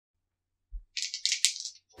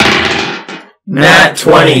Nat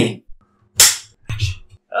 20!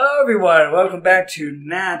 Hello everyone, welcome back to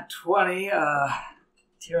Nat 20,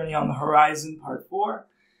 Tyranny on the Horizon, Part 4.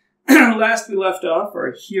 Last we left off,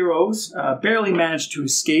 our heroes barely managed to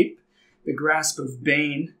escape the grasp of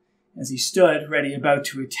Bane as he stood ready about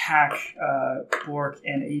to attack Borc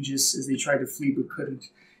and Aegis as they tried to flee but couldn't.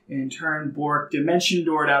 And in turn, Borc dimension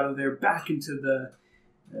doored out of there back into the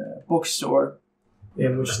bookstore,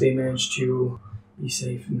 in which they managed to be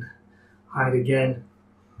safe and hide again.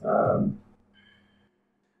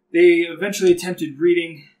 They eventually attempted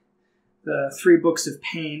reading the 3 books of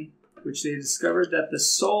pain, which they discovered that the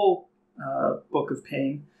Soul Book of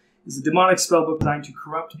Pain is a demonic spellbook designed to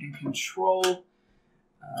corrupt and control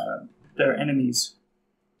their enemies.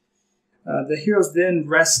 The heroes then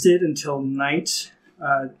rested until night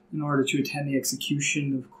in order to attend the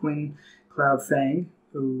execution of Quinn Cloudfang,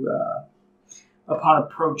 who, upon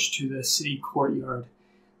approach to the city courtyard,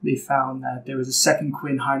 they found that there was a second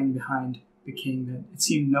Quinn hiding behind the king that it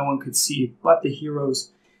seemed no one could see but the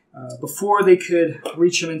heroes. Before they could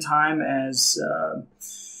reach him in time as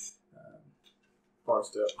Far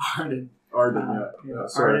Step. Arden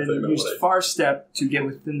used Far Step to get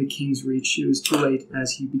within the king's reach. It was too late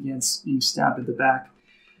as he began being stabbed at the back.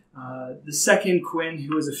 The second Quinn,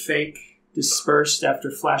 who was a fake, dispersed after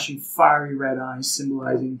flashing fiery red eyes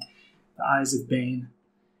symbolizing the eyes of Bane,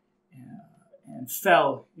 and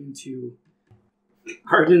fell into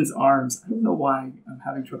Arden's arms. I don't know why I'm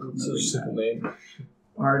having trouble remembering that. Simple name.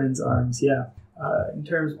 Arden's arms, yeah. In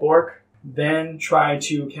terms, Borc then tried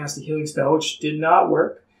to cast a healing spell, which did not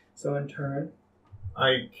work. So in turn,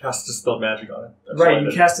 I cast a spell magic on it. That's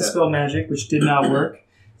you cast a spell magic, which did not work.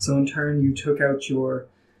 So in turn, you took out your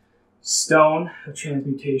stone of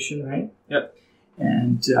transmutation, right? Yep.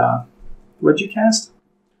 And what'd you cast?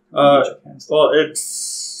 Well,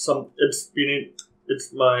 it's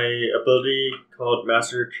my ability called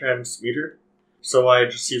Master Transmuter. So I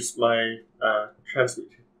just use my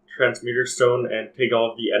transmuter stone and take all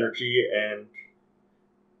of the energy and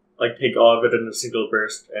take all of it in a single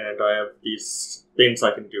burst, and I have these things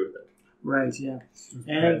I can do with it. Right, yeah.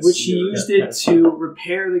 And which he used it to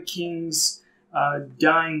repair the king's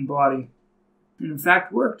dying body. And in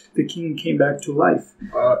fact worked. The king came back to life.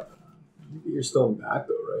 You're still in back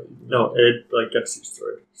though, right? No, it gets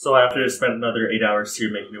destroyed. So I have to spend another 8 hours to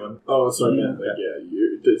make a new one. Oh, that's what I meant.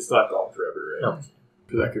 It's not gone forever, right? No.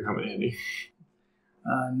 Because that could come in handy.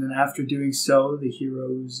 And then after doing so, the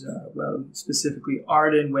heroes, specifically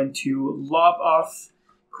Arden, went to lop off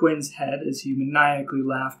Quinn's head as he maniacally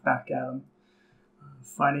laughed back at him,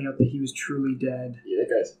 finding out that he was truly dead. Yeah, that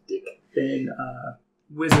guy's a dick. Then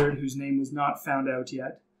Wizard, whose name was not found out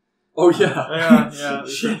yet. Oh, yeah. Yeah.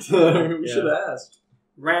 Shit. We should have asked.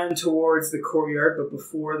 Ran towards the courtyard, but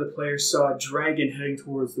before the players saw a dragon heading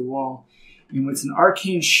towards the wall, in which an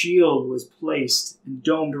arcane shield was placed and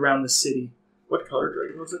domed around the city. What color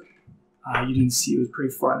dragon was it? You didn't see. It was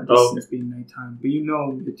pretty far in the distance, being nighttime. But you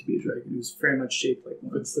know it to be a dragon. It was very much shaped like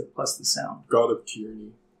one, plus the sound. God of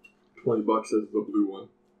Tyranny. $20 as the blue one.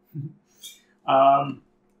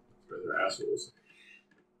 They're assholes.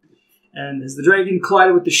 And as the dragon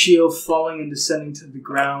collided with the shield, falling and descending to the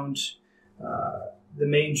ground, the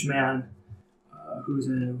mage man, who's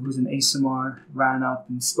an ASMR, ran up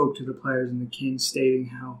and spoke to the players and the king, stating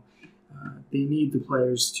how they need the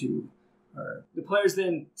players to... the players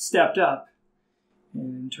then stepped up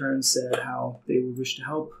and in turn said how they would wish to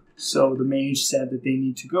help. So the mage said that they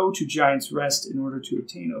need to go to Giant's Rest in order to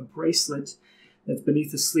obtain a bracelet that's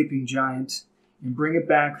beneath the sleeping giant and bring it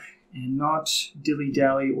back and not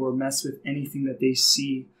dilly-dally or mess with anything that they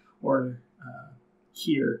see or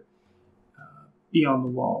hear beyond the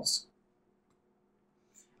walls.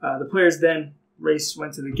 The players then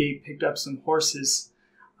went to the gate, picked up some horses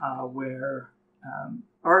where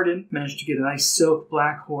Arden managed to get a nice silk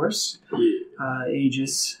black horse.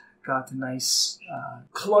 Aegis got a nice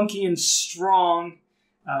clunky and strong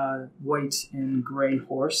white and gray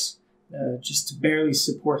horse. Just to barely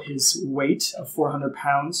support his weight of 400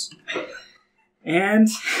 pounds. And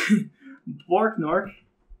Norc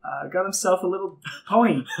got himself a little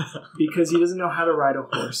pony because he doesn't know how to ride a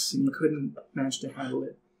horse and he couldn't manage to handle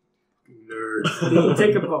it. Nerd. He can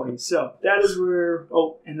take a pony. So that is where...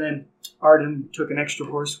 Oh, and then Arden took an extra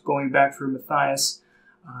horse going back for Matthias.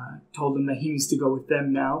 Told him that he needs to go with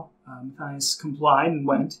them now. Matthias complied and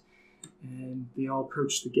went. And they all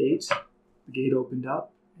approached the gate. The gate opened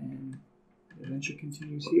up. And the adventure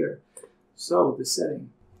continues here. So, the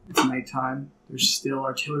setting. It's nighttime. There's still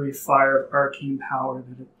artillery fire of arcane power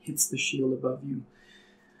that hits the shield above you.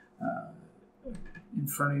 In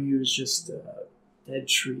front of you is just dead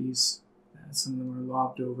trees Some of them are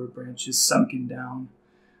lobbed over, branches sunken down.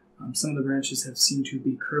 Some of the branches have seemed to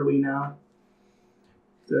be curly now.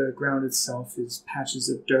 The ground itself is patches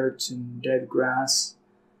of dirt and dead grass.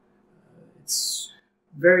 It's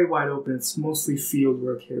very wide open. It's mostly field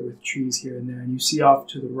work here with trees here and there. And you see off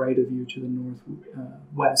to the right of you, to the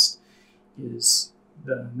northwest, is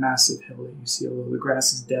the massive hill that you see, although the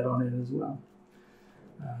grass is dead on it as well.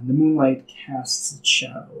 The moonlight casts its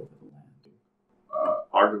shadow over the land.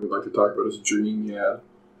 Arden would like to talk about his dream he had.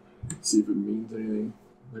 See if it means anything.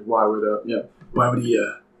 Like, why would he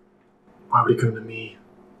come to me?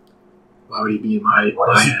 Why would he be in my...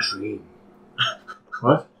 What is a dream?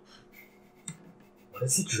 What? What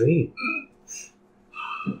is a dream?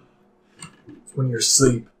 It's when you're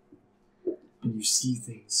asleep and you see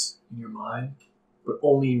things in your mind, but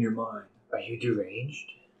only in your mind. Are you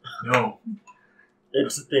deranged? No.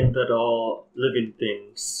 It's a thing that all living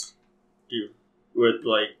things do. With,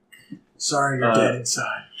 like... Sorry, you're dead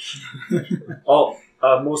inside.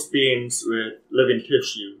 Most beings with living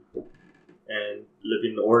tissue and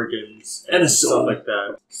living organs And a stuff soul. like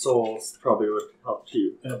that. Souls probably would help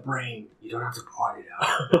too. And a brain. You don't have to point it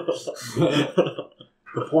out.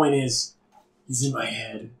 The point is, he's in my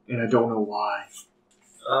head, and I don't know why.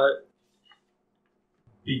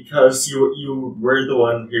 Because you were the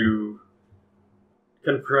one who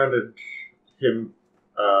confronted him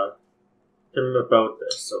about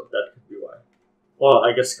this, so that could be why. Well,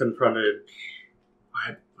 I guess confronted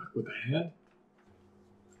With the hand?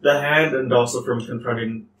 the hand, and also from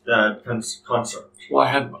confronting that construct. Well,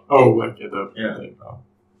 I had... Oh, like, the Yeah. thing. Oh,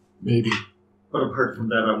 maybe. But apart from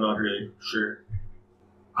that, I'm not really sure.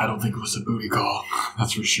 I don't think it was a booty call.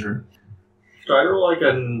 That's for sure. Should I roll like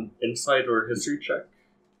an insight or history check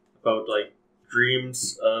about like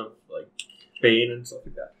dreams of like pain and stuff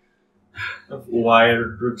like that? Of why it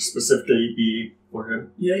would specifically be for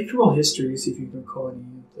him? Yeah, you can roll history, see if you can recall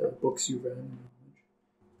any of the books you've read.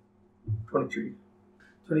 23.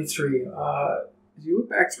 23. As you look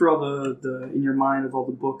back through all the in your mind of all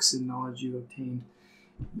the books and knowledge you obtained,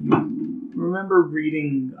 you remember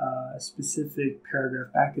reading a specific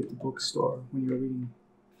paragraph back at the bookstore when you were reading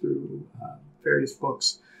through various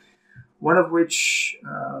books, one of which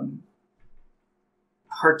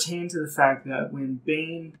pertained to the fact that when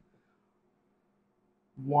Bane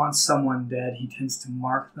wants someone dead, he tends to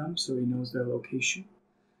mark them so he knows their location.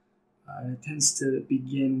 And it tends to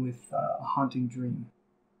begin with a haunting dream.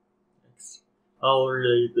 Thanks. I'll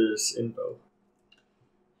relay this info.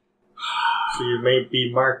 So you may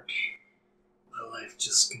be marked. My life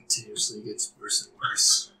just continuously gets worse and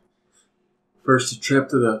worse. First a trip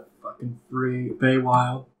to the fucking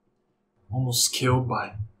Feywild. Almost killed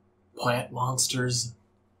by plant monsters.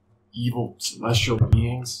 Evil celestial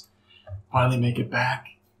beings. Finally make it back.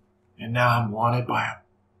 And now I'm wanted by a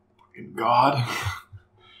fucking god.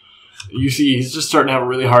 You see, he's just starting to have a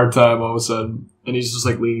really hard time all of a sudden. And he's just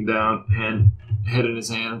like leaning down, head in his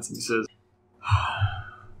hands, and he says,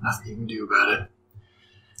 nothing you can do about it.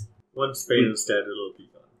 Once Bane is dead, it'll be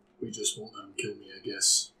gone. We just won't let him kill me, I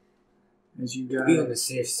guess. As you To be on the guys,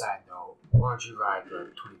 safe side, though, why don't you ride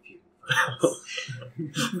like 20 feet?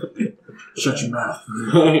 Shut your mouth.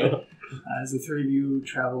 as the three of you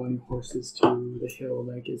travel on your horses to the hill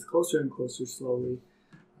that gets closer and closer slowly,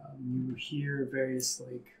 you hear various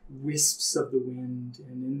like wisps of the wind,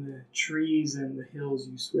 and in the trees and the hills,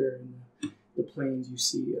 you swear, in the plains, you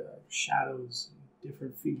see shadows,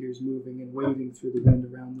 different figures moving and waving through the wind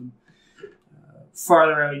around them.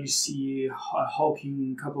 Farther out, you see a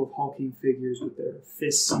couple of hulking figures with their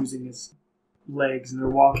fists using as legs, and they're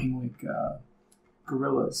walking like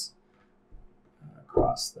gorillas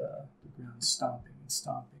across the ground, stomping and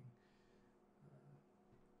stomping.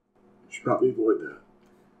 Should probably avoid that.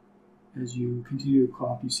 As you continue to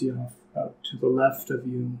clock, you see off out to the left of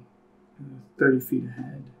you, 30 feet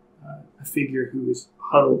ahead, a figure who is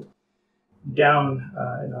huddled down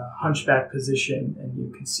in a hunchback position, and you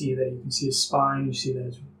can see his spine. You see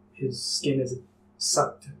that his skin is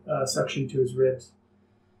suctioned to his ribs.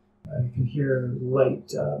 You can hear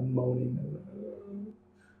light moaning.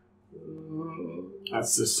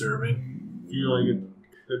 That's disturbing. I feel like it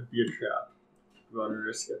could be a trap. You want to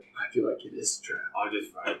risk it? I feel like it is a trap. I'll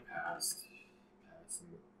just ride past him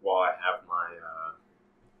while I have my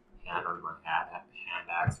hand on my hand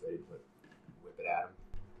axe ready to whip it at him.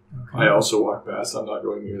 Okay. I also walk past. I'm not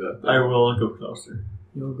going near that thing. I will go closer.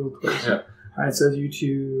 You'll go closer. Yeah. All right, so as you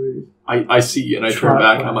two... I see and I turn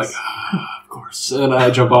back and I'm like, of course. And I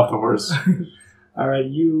jump off the horse. All right,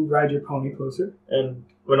 you ride your pony closer. And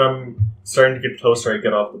when I'm starting to get closer, I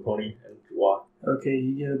get off the pony and walk. Okay,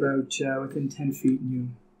 you get about within 10 feet and you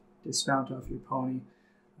dismount off your pony.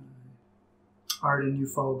 Arden, you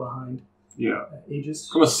follow behind. Yeah. Aegis?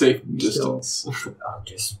 From a safe You still- distance. I'll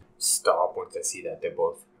just stop once I see that they're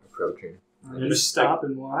both approaching. You stop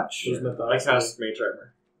and watch. Where's I Matthias? cast Mage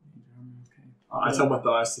Armor. Okay. I tell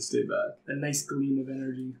Matthias to stay back. A nice gleam of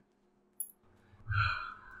energy.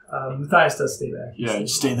 Matthias does stay back. Yeah, you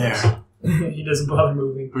stay there. He doesn't bother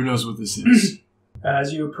moving. Who knows what this is?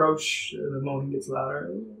 As you approach, the moaning gets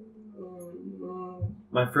louder.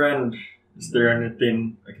 My friend, is there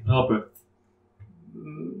anything I can help with?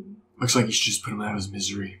 Looks like you should just put him out of his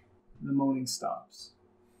misery. The moaning stops.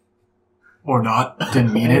 Or not.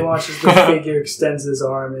 Didn't mean And he it. watches the figure extends his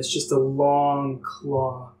arm. It's just a long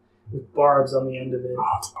claw with barbs on the end of it. Oh,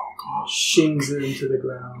 it's a bone claw. Shings it into the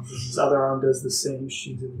ground. His other arm does the same.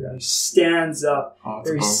 Shings it into the ground. He stands up, Oh, it's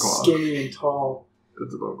a very bone claw. skinny and tall.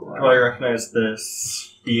 It's a bone claw. Do I recognize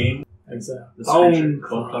this being? As a This bone creature?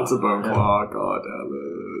 claw. It's a bone Yeah. claw. God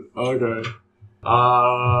damn it. Okay.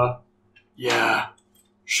 Yeah.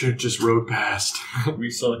 Should just rode past. We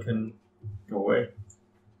still can go away.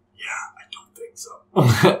 I don't think so.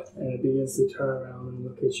 And it begins to turn around and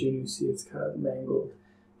look at you, and you see its kind of mangled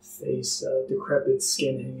face, decrepit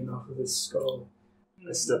skin hanging off of its skull.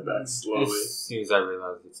 I step back slowly. As soon as I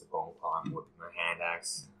realize it's a bone claw, I'm whipping my hand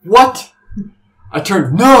axe. What? I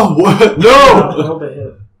turned. No! No! Roll the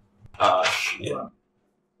hit. Shit. Yeah.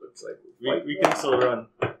 Looks like We can still run.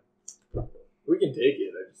 we can take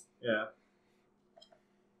it. Yeah.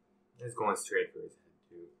 It's going straight for his head,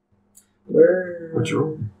 too. What'd you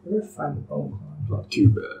roll? Where to find the bone claw? Not too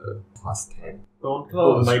bad. Plus 10. Bone Oh,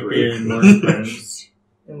 Claw that's might great. be in Morden's.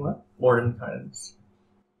 And what? Morden's.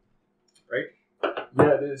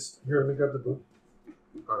 Yeah, it is. Here, let me grab the book.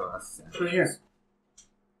 Oh, no, that's Right here.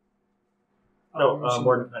 No, Oh,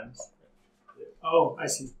 Morden's. Oh, I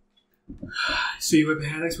see. So you whip a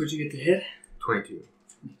hand axe. Where'd you get the hit? 22.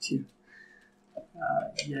 22.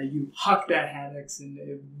 Yeah, you huck that hand axe and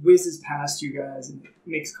it whizzes past you guys and it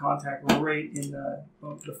makes contact right in the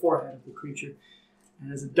forehead of the creature.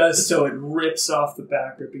 And as it does so, it rips off the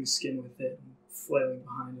back, ripping skin with it and flailing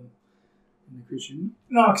behind him. And the creature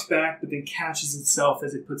knocks back, but then catches itself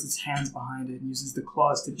as it puts its hands behind it and uses the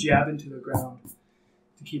claws to jab into the ground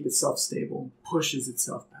to keep itself stable and pushes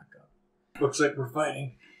itself back up. Looks like we're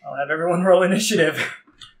fighting. I'll have everyone roll initiative.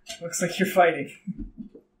 Looks like you're fighting.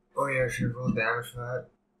 Oh, yeah, I should roll damage for that.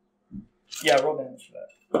 Yeah, roll damage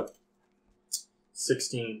for that.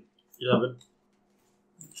 16. 11.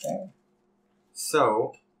 Okay.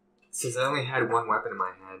 So, since I only had one weapon in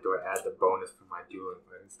my hand, do I add the bonus for my dueling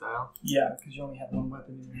fighting style? Yeah, because you only have one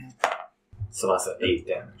weapon in your hand. So that's an 8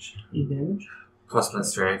 damage. 8 damage? Plus my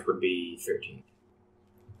strength would be 13.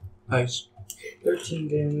 Nice. 13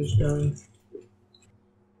 damage done.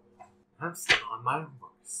 I'm still on my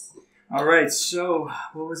horse. Alright, so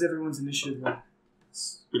what was everyone's initiative roll?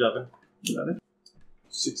 11. 11?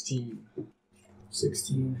 16.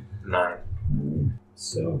 16. 9.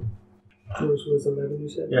 So, yours was 11, you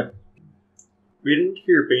said? Yeah. We didn't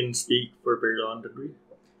hear Bane speak for very long, did we?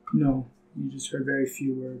 No, you just heard very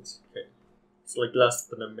few words. It's like less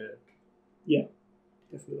than a minute.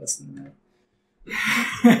 Definitely less than a minute.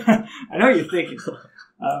 I know what you're thinking.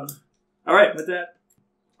 Alright, with that,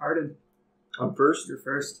 Arden, I'm first. you're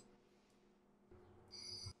first.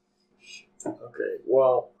 Okay,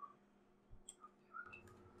 well.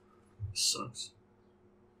 Sucks.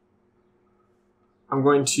 I'm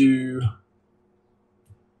going to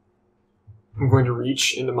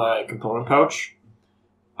reach into my component pouch.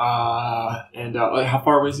 And how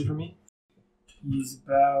far away is he from me? He's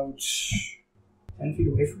about 10 feet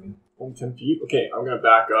away from you. Only 10 feet? Okay, I'm going to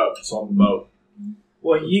back up, so I'm about...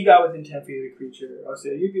 Well, you got within 10 feet of the creature. I'll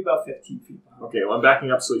say you'd be about 15 feet behind. Okay, well, I'm backing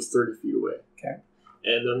up so he's 30 feet away. Okay.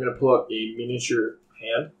 And then I'm going to pull out a miniature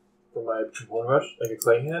hand from my component pouch, like a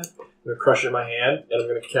clay hand. I'm going to crush it in my hand, and I'm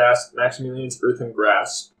going to cast Maximilian's Earthen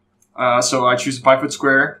Grasp. So I choose a 5-foot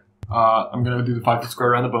square. I'm going to do the 5-foot square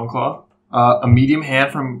around the bone claw. A medium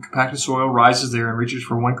hand from compacted soil rises there and reaches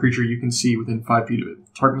for one creature you can see within 5 feet of it.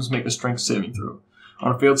 Target must make a strength saving throw.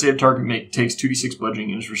 On a failed save, target takes 2d6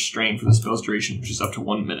 bludgeoning and is restrained for the spell's duration, which is up to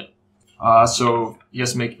 1 minute. So he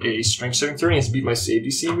has to make a strength saving throw, and he has to beat my save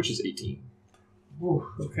DC, which is 18. Ooh,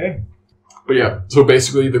 okay. But yeah, so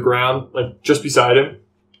basically the ground, like just beside him,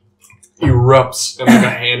 erupts, and like a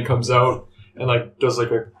hand comes out and like does like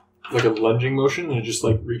a lunging motion, and it just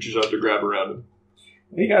like reaches out to grab around him.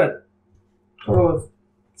 You got a total of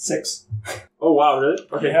 6. Oh wow, really?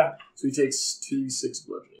 Okay. Yeah. So he takes 2d6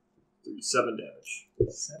 bludgeoning, 7 damage.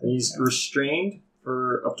 7. And he's restrained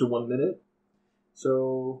for up to 1 minute.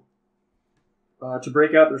 So, to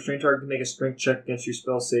break out, the restrained target can make a strength check against your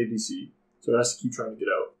spell save DC. So it has to keep trying to get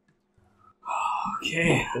out.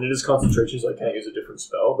 Okay. And it is concentration, so I can't use a different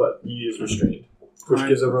spell, but he is restrained. Which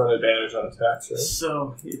gives everyone advantage on attacks, right?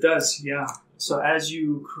 So, it does, yeah. So as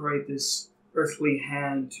you create this earthly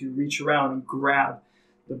hand to reach around and grab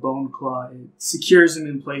the bone claw, it secures him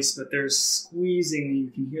in place, but there's squeezing and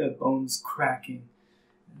you can hear the bones cracking.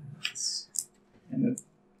 And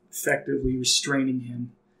effectively restraining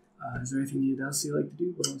him. Is there anything else you'd like to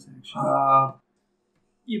do? Bonus action.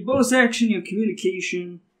 Your bonus action, your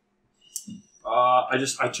communication. I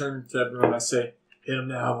turn to everyone and I say, hit him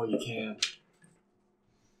now while you can.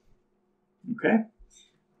 Okay.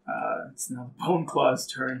 It's now the Bone Claw's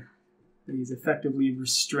turn. He's effectively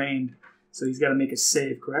restrained, so he's got to make a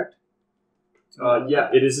save, correct? Yeah,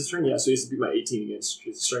 it is his turn, yeah, so he has to beat my 18 against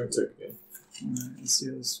his strength check again. Alright, let's see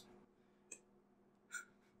this.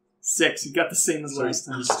 6, you got the same as So last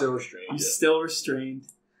time. he's still restrained. He's still restrained.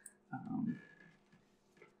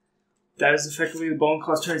 That is effectively the Bone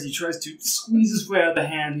Claw's turn as he tries to squeeze his way out of the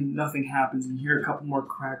hand and nothing happens, and you hear a couple more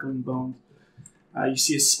crackling bones. You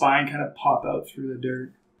see his spine kind of pop out through the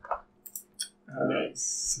dirt.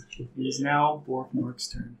 Nice. It is now Norc's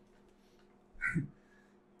turn.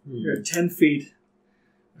 You're at 10 feet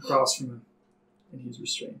across from him, and he's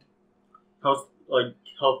restrained.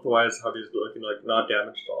 Health-wise, how he's looking, like, not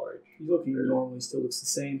damaged at all, right? He's looking normal, he still looks the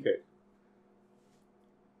same. Okay.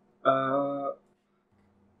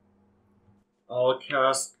 I'll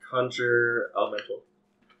cast Conjure Elemental.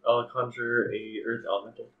 I'll conjure a Earth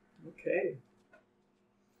Elemental. Okay.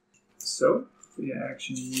 So, for the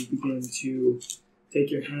action, you begin to take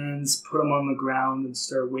your hands, put them on the ground, and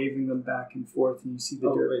start waving them back and forth, and you see the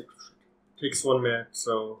dirt. Wait. Takes 1 minute,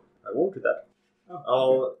 so I won't do that. Oh,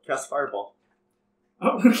 I'll cast Fireball.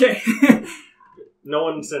 Oh, okay. No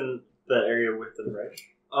one's in the area with them, right?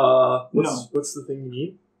 What's the thing you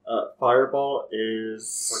need? Fireball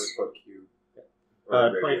is 20-foot cube.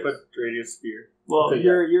 20-foot radius sphere. Well, Okay,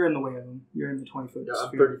 you're in the way of them. You're in the 20-foot Yeah, I'm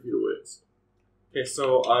sphere. 30 feet away. So. Okay,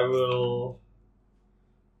 so I will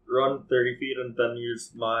run 30 feet and then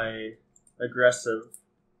use my aggressive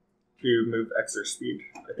to move extra speed.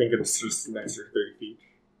 I think it's just an extra 30 feet.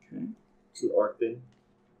 Okay. It's an orc thing.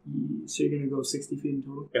 So you're going to go 60 feet in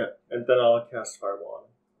total? Yeah, and then I'll cast Fireball on him.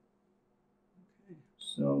 Okay.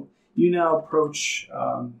 So you now approach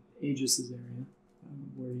Aegis' area,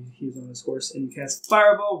 where he's on his horse, and you cast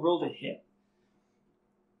Fireball, roll to hit.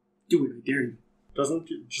 Do it, I dare you. Doesn't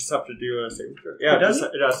it just have to do a saving throw? Yeah, It does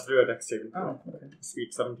it has to do a dex saving throw. Oh, okay.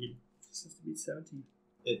 Speed 17. Just has to beat 17.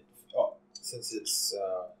 Since it's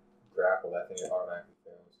grappled, I think it automatically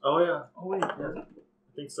fails. Oh, yeah. Oh, wait. I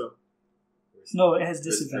think so. No, it has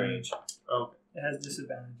disadvantage. Oh, It has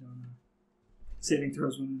disadvantage on saving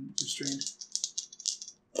throws when restrained.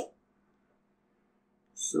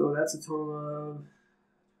 So that's a total of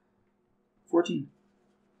 14.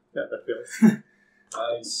 yeah, that fails.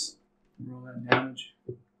 Nice. Roll that damage.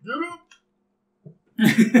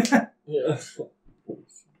 Yeah.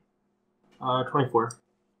 24.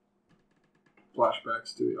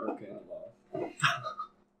 Flashbacks to the Arcana Law.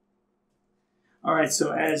 Alright,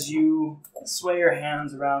 so as you sway your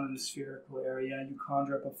hands around in the spherical area, you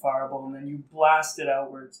conjure up a fireball and then you blast it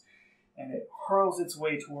outwards, and it hurls its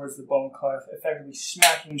way towards the Bone Claw, effectively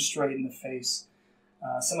smacking him straight in the face.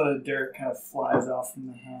 Some of the dirt kind of flies off from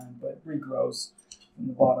the hand, but regrows from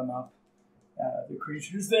the bottom up. The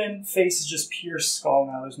creature's then face is just pure skull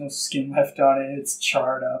now. There's no skin left on it. It's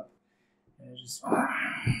charred up. And it just as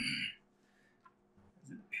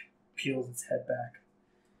it peels its head back.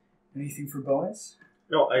 Anything for bonus?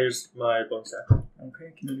 No, I used my bonus action.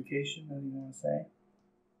 Okay, communication, anything you want to say?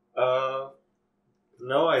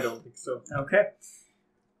 No, I don't think so. Okay. It's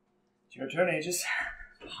your turn, Aegis.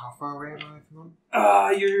 How far away am I from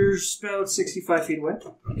him? You're about 65 feet away.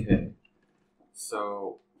 Okay.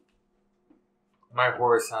 So, my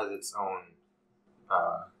horse has its own,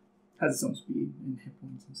 Has its own speed and hit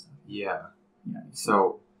points and stuff. yeah. Yeah.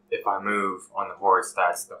 So, if I move on the horse,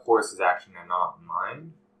 that's the horse's action and not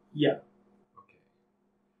mine? Yeah. Okay.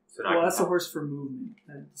 So now Well, that's a horse for movement.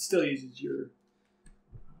 It still uses your...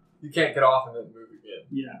 You can't get off and then move again.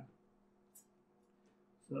 Yeah.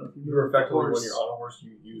 So if you You're move the effectively, horse, when you're on a horse,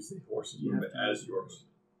 you use the horse's You movement have to as yours.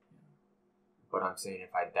 But I'm saying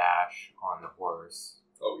if I dash on the horse,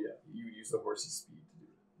 Oh, yeah. You use the horse's speed to do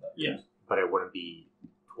it. not Yeah. yours. but it wouldn't be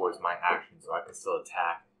towards my action, so I can still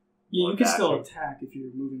attack. Yeah, or you can still dashing. attack if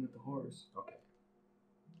you're moving with the horse. Okay.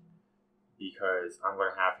 Because I'm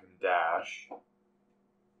going to have him dash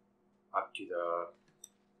up to the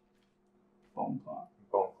Bone Claw.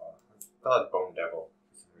 Bone Claw. I thought it was Bone Devil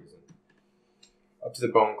for some reason. Up to the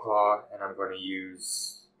Bone Claw, and I'm going to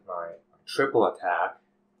use my triple attack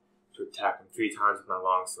to attack him 3 times with my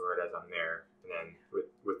longsword as I'm there, And then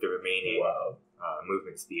with the remaining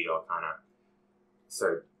movement speed, I'll kind of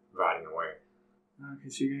start riding away. Okay,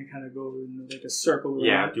 so you're gonna kind of go in like a circle around.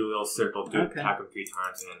 Yeah, do a little circle, attack him 3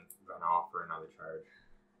 times, and then run off for another charge.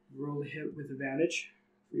 Roll a hit with advantage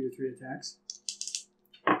for your 3 attacks.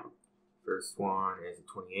 First one is a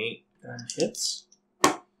 28. That hits.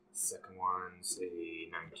 Second one's a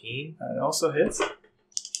 19. That also hits.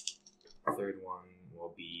 Third one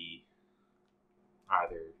will be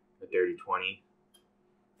either a dirty 20,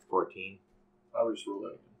 14. I would just roll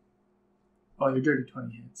that again. Oh, your dirty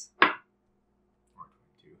 20 hits. Or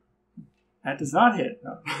 22. That does not hit.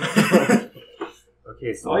 No.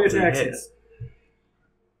 Okay, so all your 3 attacks hits. hit.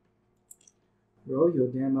 Roll your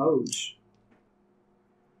damage.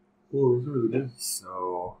 Whoa, that's really good.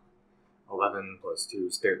 So 11 plus 2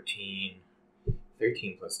 is 13.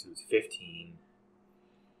 13 plus 2 is 15.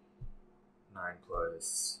 9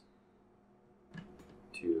 plus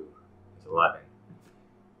 2 is 11.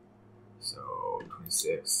 So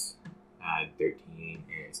 26. Add 13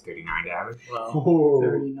 is 39 damage. Wow.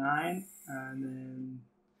 39, and then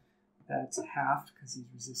that's half because he's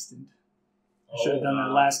resistant. I should have done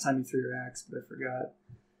that last time you threw your axe, but I forgot.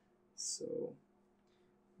 So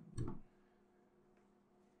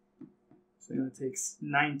he only takes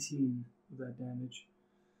 19 of that damage.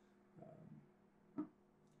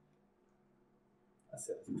 That's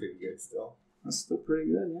pretty good still. That's still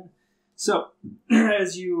pretty good, yeah. So,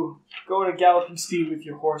 as you go at a galloping speed with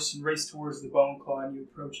your horse and race towards the bone claw and you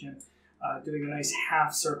approach him, doing a nice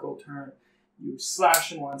half circle turn, you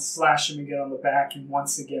slash him once, slash him again on the back, and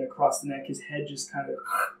once again across the neck. His head just kind of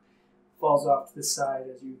falls off to the side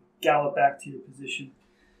as you gallop back to your position.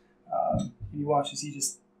 And you watch as he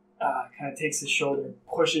just kind of takes his shoulder and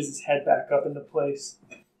pushes his head back up into place.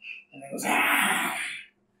 And then goes,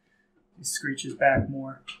 he screeches back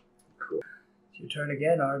more. Cool. It's your turn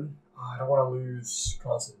again, Arden. I don't want to lose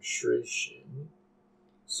concentration.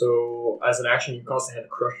 So, as an action, you constantly have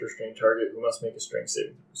to crush your strength target who must make a strength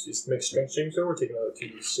saving throw. So, you make a strength saving throw or take another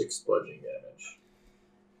 2d6 bludgeoning damage.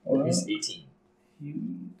 Well, He's 18. You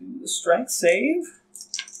do the strength save.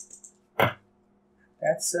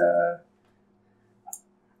 That's a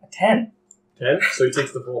 10. 10? So, he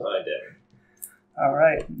takes the full 9 damage. All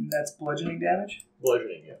right, that's bludgeoning damage.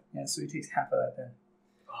 Bludgeoning, yeah. Yeah, so he takes half of that then.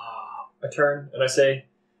 I turn and I say,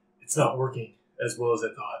 it's not working as well as I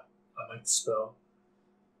thought. I might spell.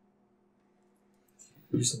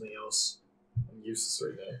 Use something else. I'm useless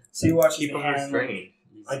right now. So you watch Keep his him hand. restrained.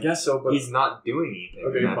 I guess so, but... He's not doing anything.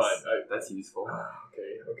 Okay, that's, fine. That's useful.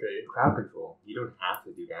 Okay. Crowd control. You don't have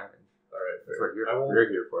to do damage. Alright, That's fair. what you're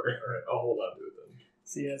here for. Alright, I'll hold on to it then.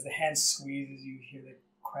 See, as the hand squeezes, you hear the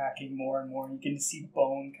cracking more and more. You can see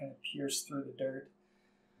bone kind of pierce through the dirt.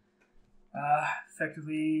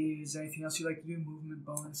 Effectively, is there anything else you'd like to do? Movement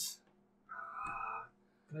bonus?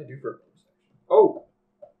 What can I do for a bonus action? Oh!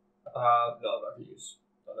 No, I'm not going to use.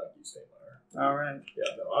 I'm not going to use Stay Minor. Alright.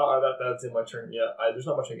 Yeah, no, that's in my turn. Yeah, there's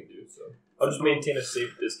not much I can do, so I'll just maintain a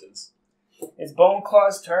safe distance. It's Bone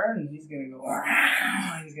Claw's turn, and he's going to go...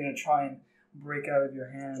 He's going to try and break out of your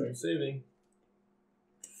hand. Strength saving.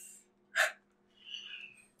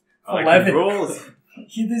 11. Rolls.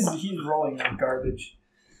 He's rolling like garbage.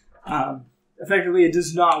 Effectively, it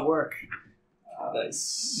does not work.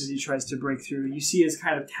 Nice. As he tries to break through, you see his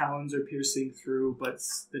kind of talons are piercing through, but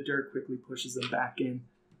the dirt quickly pushes them back in.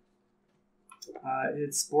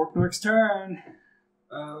 It's Borcnorc's turn.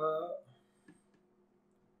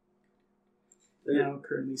 Now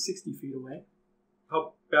currently 60 feet away.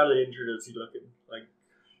 How badly injured is he looking? Like,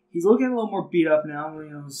 He's looking a little more beat up now. You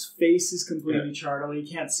know, his face is completely charred. You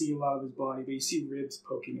can't see a lot of his body, but you see ribs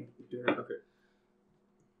poking at the dirt. okay.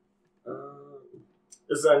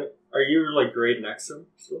 Are you like right next to him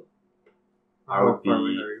still? I would How far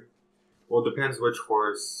away be. are you? Well, it depends which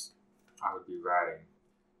horse I would be riding.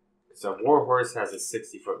 So, a war horse has a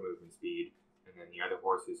 60-foot movement speed, and then the other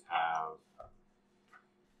horses have.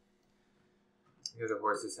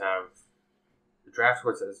 The draft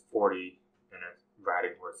horse has 40, and a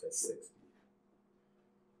riding horse has 60.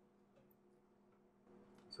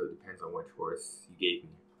 So it depends on which horse you gave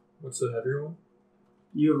me. What's the heavier one?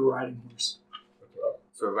 You have a riding horse. Okay.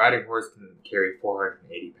 So a riding horse can carry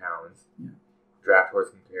 480 pounds. Yeah. Draft horse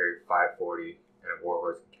can carry 540, and a war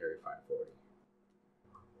horse can carry 540.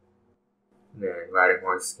 And then riding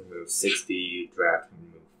horse can move 60, draft can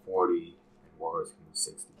move 40, and war horse can move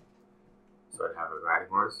 60. So I'd have a riding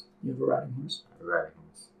horse. You have a riding horse. A riding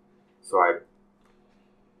horse. So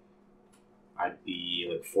I'd be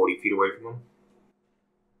like 40 feet away from him.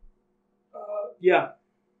 Yeah.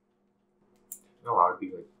 No, I would be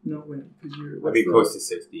like. No, wait, because you're. I'd be close to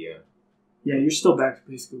 60. Yeah. Yeah, you're still back to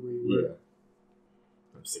basically where you were. Yeah.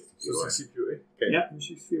 I'm 60 feet So away. 60 feet away. Okay. Yeah, you're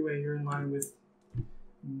 6 feet away. You're in line with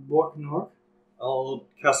Borc and Norc. I'll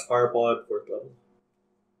cast Fireball at 4th level.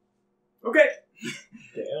 Okay.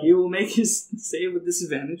 Damn. He will make his save with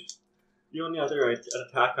disadvantage. The only other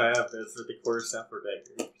attack I have is with the quarterstaff or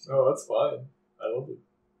dagger. Oh, that's fine. I love it.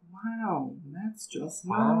 Wow, that's just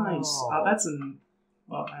Wow. nice. That's an.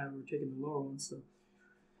 Well, we're taking the lower one, so.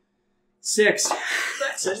 6.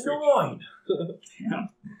 That's annoying. Damn.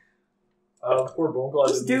 Poor Boneclaw.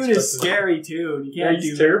 This didn't dude expect is this. scary too, and he Yeah, can't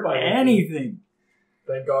he's do terrifying. anything.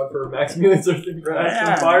 Thank God for Maximilian's Earthing Grasp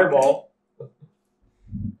Yeah, and Fireball.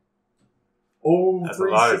 Oh, That's a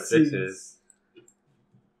three lot of sixes. 6s.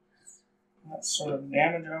 What sort of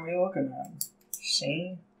damage are we looking at?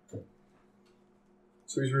 See?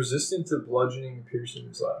 So he's resistant to bludgeoning, piercing,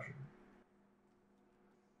 and slashing.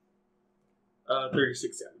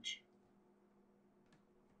 36 damage.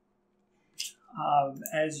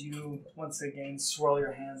 As you once again swirl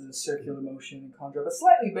your hands in a circular motion and conjure up a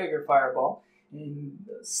slightly bigger fireball, and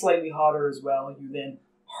slightly hotter as well, you then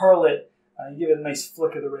hurl it. You give it a nice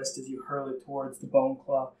flick of the wrist as you hurl it towards the bone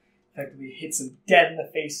claw. Effectively hits him dead in the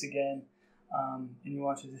face again, and you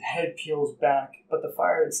watch as his head peels back. But the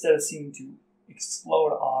fire, instead of seeming to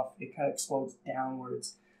explode off, it kind of explodes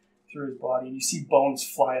downwards through his body, and you see bones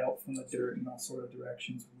fly out from the dirt in all sort of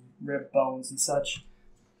directions, rib bones and such.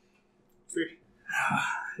 Sweet.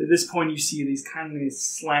 At this point, you see these kind of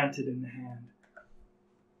slanted in the hand.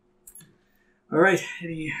 All right,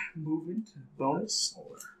 any movement, bonus,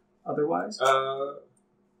 or otherwise? No,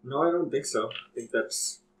 I don't think so. I think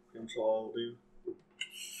that's pretty much all I'll do.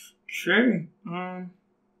 Okay.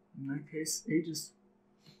 In that case, Aegis.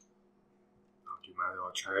 I'll do my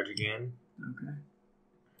little charge again. Okay.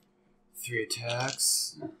 3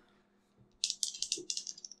 attacks.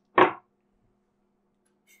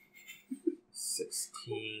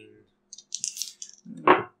 16 and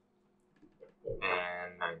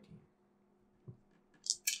 19.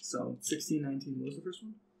 So 16, 19. What was the first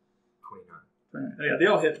one? 29. Oh, yeah, they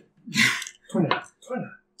all hit. 29. I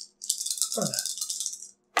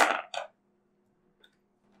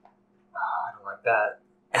don't like that.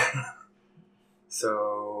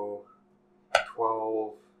 So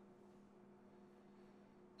 12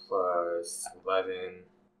 plus 11,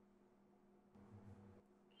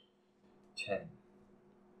 10.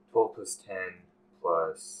 12 plus 10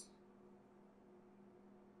 plus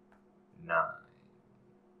 9.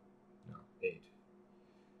 No, 8.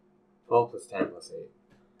 12 plus 10 plus 8.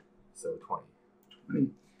 So 20. 20.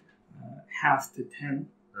 Half to 10.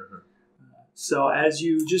 Mm-hmm. So as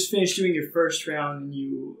you just finished doing your first round and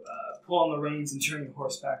you pull on the reins and turn your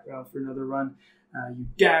horse back around for another run, you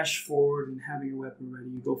dash forward and having your weapon ready,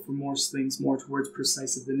 you go for more slings, more towards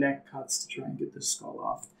precise of the neck cuts to try and get the skull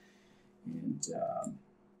off. And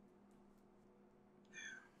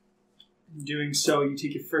in doing so, you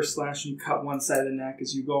take your first slash and you cut one side of the neck.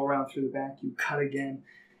 As you go around through the back, you cut again,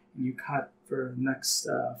 and you cut for the next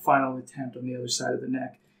final attempt on the other side of the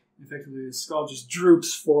neck. Effectively, the skull just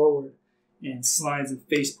droops forward and slides and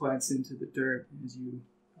face plants into the dirt as you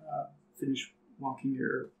finish walking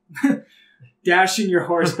your, dashing your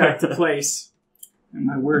horse back to place. And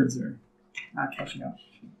my words are not catching up.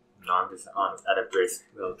 No, I'm just at a brisk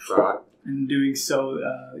little trot. In doing so,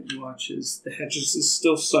 you watch as the hedges is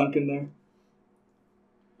still sunk in there,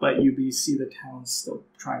 but you see the talons still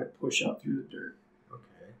trying to push up through the dirt.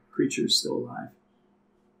 Okay. Creature is still alive.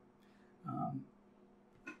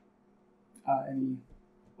 Any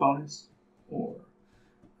bonus or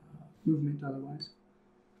movement otherwise?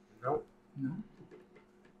 Nope. No.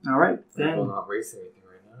 All right, I will then not waste anything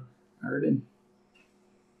right now. Arden.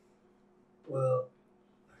 Well,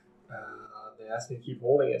 they asked me to keep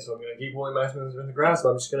holding it, so I'm going to keep holding Maximilian's in the grass. So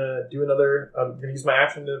I'm just going to do another. I'm going to use my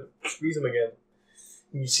action to squeeze him again.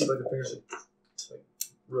 And you see, like, the fingers like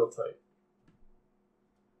real tight.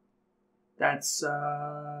 That's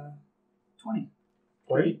 20.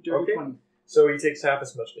 20? Dirty Okay. 20. So he takes half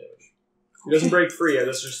as much damage. He doesn't break free yet.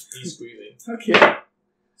 That's just he's squeezing. Okay.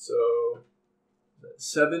 So that's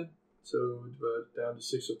 7. So down to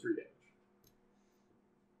 6, so 3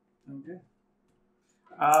 damage. Okay.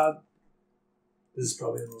 This is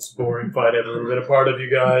probably the most boring fight I've ever been a part of, you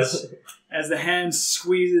guys. As the hand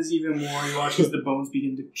squeezes even more, you watch as the bones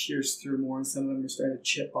begin to pierce through more, and some of them are starting to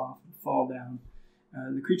chip off and fall down.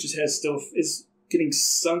 The creature's head still is getting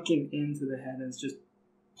sunken into the head, and it's just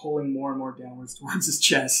pulling more and more downwards towards his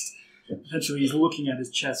chest. Eventually, he's looking at his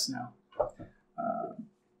chest now.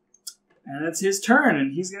 And it's his turn,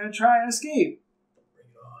 and he's going to try and escape.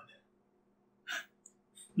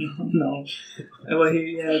 Bring it on. No. Well,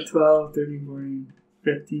 he had 12, 13, 14,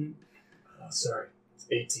 15. Oh, sorry. It's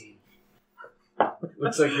 18.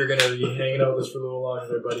 Looks like you're gonna be hanging out with us for a little longer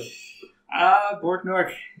there, buddy. Borc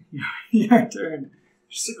Norc, your turn.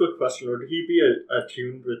 Just a quick question: would he be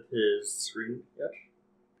attuned with his ring yet?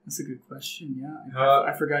 That's a good question. Yeah, Uh,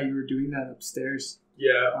 I forgot you were doing that upstairs.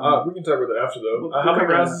 Yeah, we can talk about that after though. We'll How many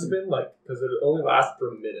cover rounds that has it been? Like, because it only lasts for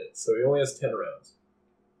a minute, so he only has 10 rounds.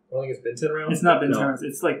 I don't think it's been 10 rounds. It's not been No. turns.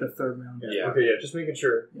 It's like the third round. Yeah. Okay, yeah, just making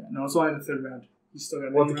sure. Yeah, no, it's only the third round. You still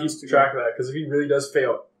got We'll have many to rounds keep to go. track of that, because if he really does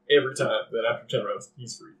fail every time, then after 10 rounds,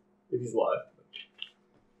 he's free. If he's alive.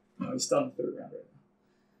 No, he's still in the third round right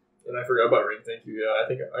And I forgot about ring, thank you. Yeah, I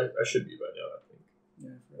think I should be by now, I think. now.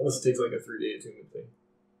 Yeah, Unless it takes like a 3-day attunement thing.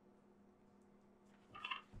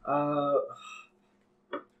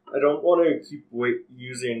 I don't want to keep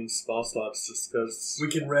using spell slots just because We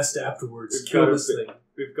can rest afterwards. We've Kill got this thing.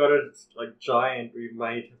 we've got a giant. We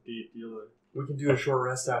might have to deal with. We can do a short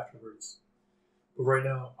rest afterwards. But right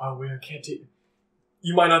now, I can't take...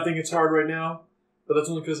 You might not think it's hard right now, but that's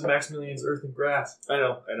only because Maximilian's earth and grass. I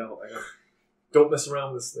know. Don't mess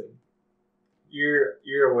around with this thing.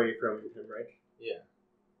 You're away from him, right? Yeah.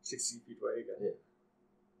 60 feet away again. Yeah.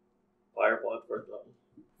 Fireball at 4th level.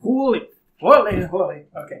 Holy.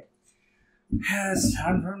 Okay. It's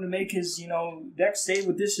time for him to make his, dex save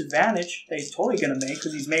with disadvantage. That he's totally going to make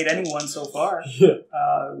because he's made anyone so far. Yeah.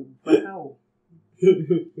 Wow.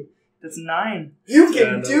 That's 9. You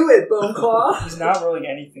can Yeah, do it, Bone Claw! He's not rolling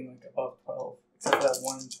anything like above 12, except for that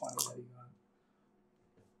 1 in 20 that he got.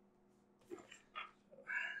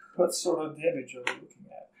 What sort of damage are we looking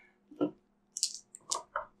at?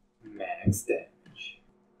 Max damage.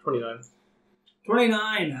 29.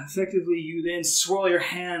 29. Effectively, you then swirl your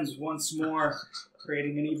hands once more,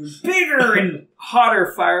 creating an even bigger and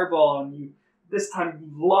hotter fireball, and you this time you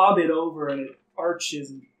lob it over, and it arches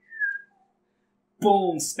and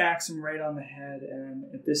boom, smacks him right on the head, and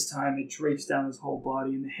at this time it drapes down his whole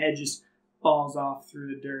body, and the head just falls off through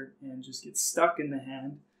the dirt and just gets stuck in the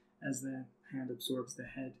hand as the hand absorbs the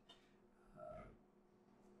head.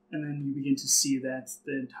 And then you begin to see that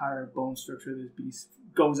the entire bone structure of this beast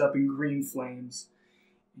goes up in green flames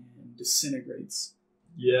and disintegrates.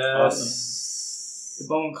 Yes. The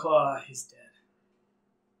bone claw is dead.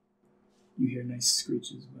 You hear a nice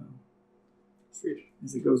screech as well. Sweet.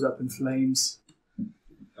 As it goes up in flames.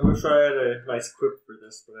 I wish I had a nice quip for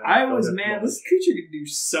this, but This creature could do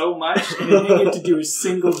so much, and it didn't get to do a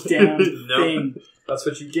single damn thing. That's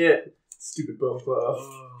what you get. Stupid Bone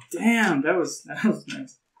Claw. Damn, that was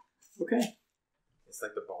nice. Okay. It's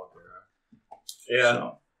like the ball girl.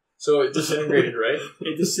 Yeah. So it disintegrated, right?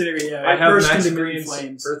 It disintegrated, yeah. I It have burst into green Maximilian's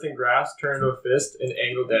flames. earth and grass turn into a fist and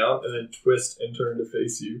angle down, and then twist and turn to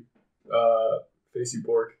face you,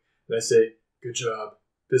 Borc. And I say, "Good job,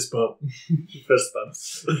 fist bump." Fist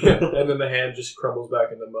bumps. And then the hand just crumbles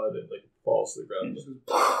back in the mud and like falls to the ground.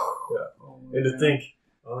 And to think,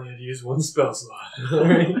 I only had to use one spell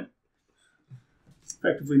slot.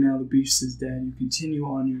 Effectively, now the beast is dead. You continue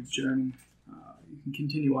on your journey. You can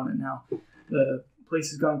continue on it now. The place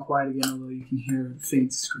has gone quiet again, although you can hear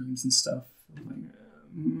faint screams and stuff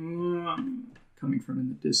coming from in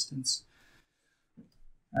the distance.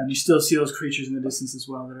 And you still see those creatures in the distance as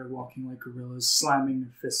well that are walking like gorillas, slamming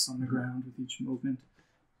their fists on the ground with each movement.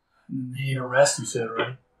 And You need a rest, you said,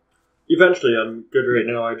 right? Eventually, I'm good right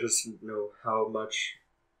now. I just don't know how much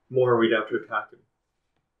more we'd have to attack him.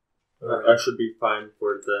 I should be fine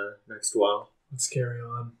for the next while. Let's carry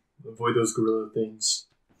on. Avoid those gorilla things.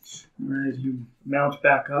 Alright, you mount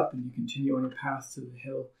back up and you continue on your path to the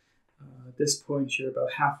hill. At this point, you're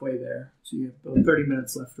about halfway there, so you have about 30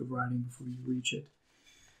 minutes left of riding before you reach it.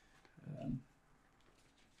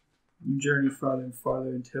 You journey farther and farther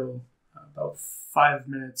until about 5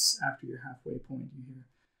 minutes after your halfway point, you hear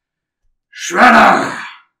Shredder!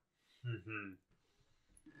 Mm-hmm.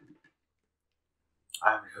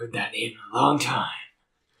 I haven't heard that name in a long time.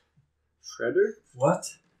 Shredder? What?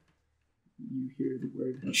 You hear the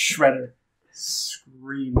word Shredder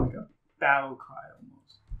scream like a battle cry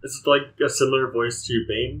almost. Is it like a similar voice to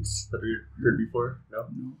Bane's that we heard before? No?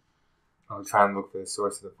 No. I'll try and look for the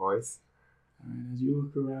source of the voice. Alright, as you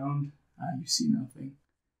look around, you see nothing.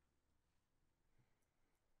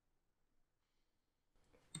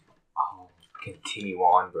 I'll continue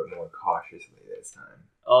on, but more cautiously this time.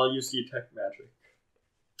 I'll use detect magic.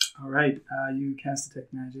 Alright, you cast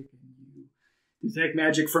detect magic, and you detect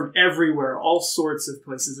magic from everywhere, all sorts of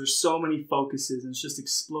places. There's so many focuses, and it's just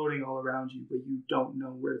exploding all around you, but you don't know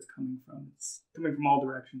where it's coming from. It's coming from all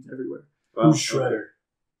directions, everywhere. Wow. Who's Shredder?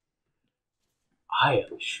 I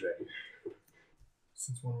am Shredder.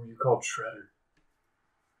 Since when were you called Shredder?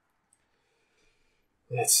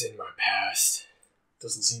 It's in my past.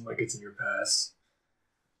 Doesn't seem like it's in your past.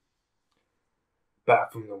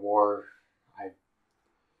 back from the war, I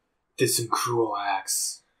did some cruel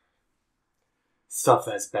acts. Stuff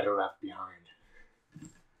that's better left behind.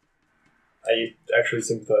 I actually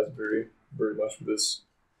sympathize very, very much with this.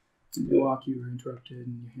 You walk, you are interrupted,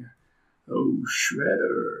 and you hear, "Oh,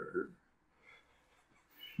 Shredder."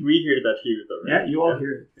 We hear that here, though, right? Yeah, you all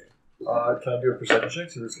hear it. Can I do a perception check,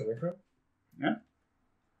 see where it's coming from? Yeah.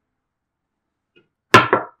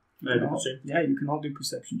 I do the same. Yeah, you can all do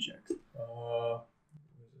perception checks.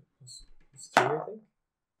 It's 2, I think?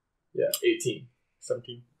 Yeah, 18.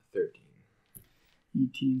 17. 13.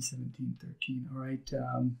 18, 17, 13. All right.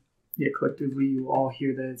 Yeah, collectively, you all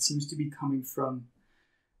hear that it seems to be coming from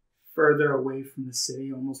further away from the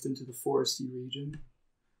city, almost into the foresty region.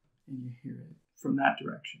 And you hear it from that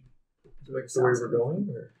direction. Like the way we're going?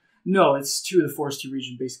 Or? No, it's to the foresty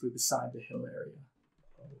region, basically beside the hill area.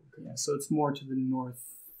 Yeah, so it's more to the north,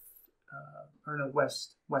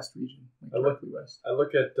 west region, like directly west. I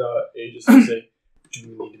look at Aegis and say, do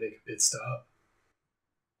we need to make a pit stop?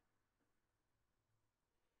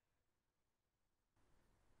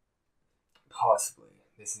 Possibly.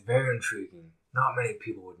 This is very intriguing. Not many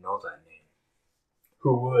people would know that name.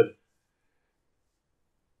 Who would?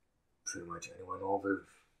 Pretty much anyone over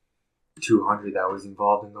 200 that was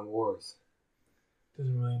involved in the wars.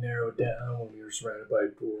 Doesn't really narrow it down when we were surrounded by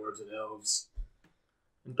dwarves and elves.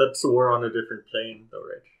 That's a war on a different plane, though,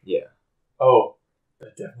 right? Yeah. Oh,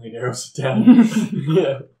 that definitely narrows it down.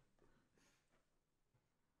 Yeah.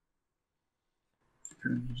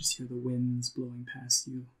 Apparently you just hear the winds blowing past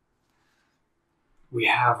you. We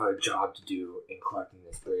have a job to do in collecting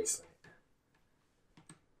this bracelet.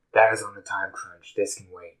 That is on a time crunch. This can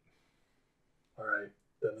wait. Alright,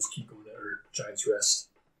 then let's keep going to our Giant's Rest.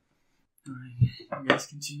 Alright, you guys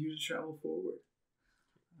continue to travel forward.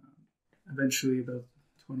 Eventually, about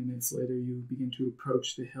 20 minutes later, you begin to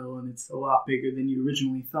approach the hill, and it's a lot bigger than you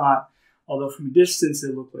originally thought. Although from a distance,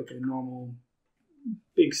 it looked like a normal,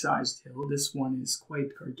 big-sized hill. This one is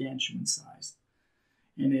quite gargantuan-sized.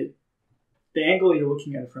 And the angle you're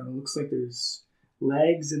looking at it from, it looks like there's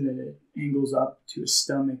legs, and then it angles up to a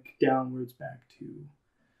stomach, downwards back to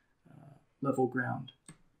level ground.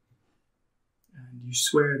 And you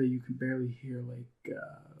swear that you can barely hear like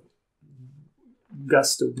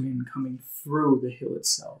gust of wind coming through the hill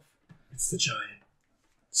itself. It's the giant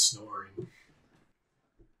snoring.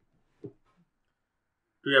 Do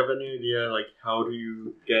you have any idea, like, how do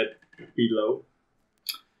you get below?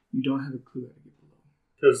 You don't have a clue how to get below.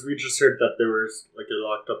 Because we just heard that there was, like, a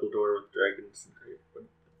locked up door with dragons and great.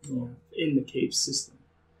 Yeah, in the cave system.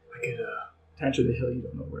 I could, To enter the hill, you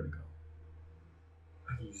don't know where to go.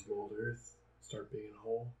 I could use mold earth, start digging a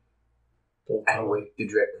hole. And wake the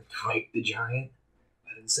giant?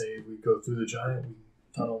 I didn't say we go through the giant, we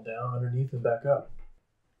tunnel down underneath and back up.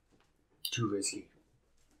 Too risky.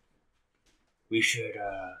 We should,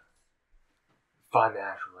 find the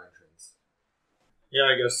actual entrance. Yeah,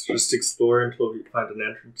 I guess just explore until we find an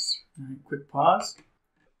entrance. Alright, quick pause.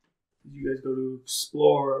 As you guys go to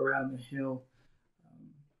explore around the hill,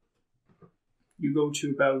 you go to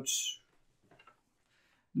about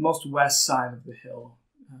the most west side of the hill,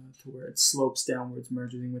 to where it slopes downwards,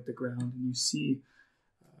 merging with the ground, and you see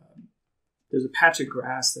there's a patch of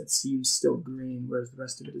grass that seems still green, whereas the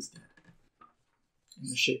rest of it is dead, in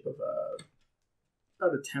the shape of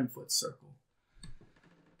about a 10-foot circle.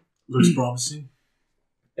 Looks promising.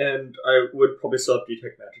 And I would probably still have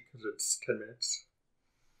detect magic because it's 10 minutes.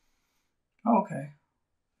 Oh, okay.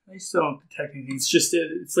 I still don't detect anything. It's just,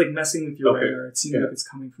 it's like messing with your radar. It seems like it's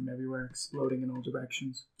coming from everywhere, exploding in all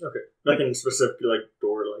directions. Okay. Nothing specifically like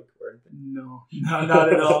door-like or anything? No,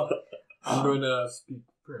 not at all. I'm going to speak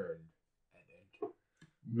burn and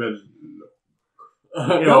enter.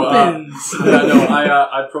 It opens!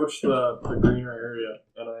 I approached the greener area,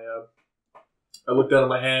 and I look down at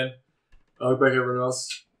my hand, I look back at everyone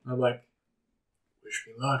else, and I'm like, wish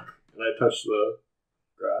me luck. And I touch the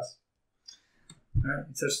grass. Alright,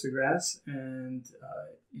 you touch the grass, and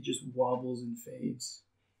it just wobbles and fades.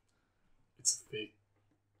 It's fake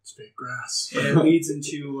grass. And it leads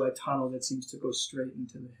into a tunnel that seems to go straight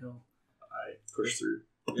into the hill. I push through.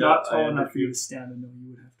 Not tall enough for you to stand on, no, you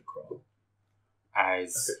would have to crawl.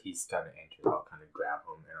 As he's done to enter, I'll kind of grab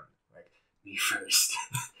him and I'm like, me first.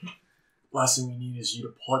 Last thing we need is you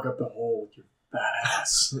to plug up the hole with your fat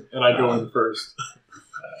ass. And I go in first.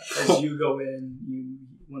 As you go in, you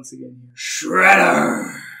once again hear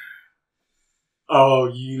Shredder! Oh,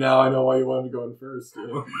 now I know why you wanted to go in first.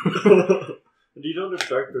 And you don't have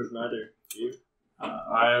dark vision either, do you?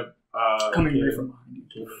 I have coming right from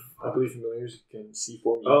behind you. I believe familiars can see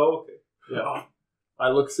for me. Oh, okay. Yeah. I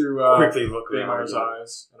look through quickly look Baymar's around.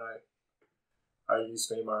 eyes, and I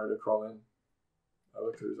use Famar to crawl in. I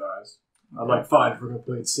look through his eyes. I'm like, fine, we're gonna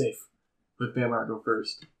play it safe. Let Famar go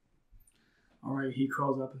first. Alright, he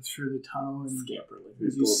crawls up and through the tunnel, and Scamper. Like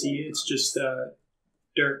as you see, it's just a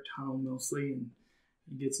dirt tunnel mostly, and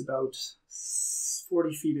he gets about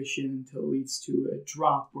 40 feet-ish in until it leads to a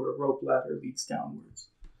drop where a rope ladder leads downwards.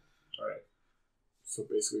 Alright. So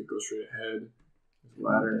basically, go straight ahead. There's a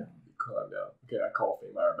ladder. You climb down. Okay, I call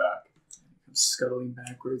Famar back. Scuttling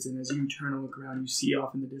backwards, and as you turn and look around, you see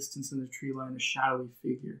off in the distance in the tree line a shadowy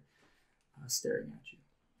figure staring at you,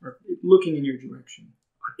 or looking in your direction.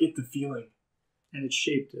 I get the feeling And it's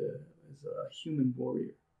shaped as a human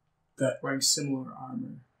warrior that wearing similar armor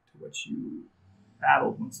to what you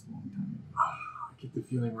battled once a long time ago. I get the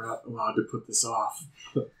feeling we're not allowed to put this off.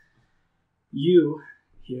 You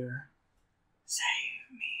here,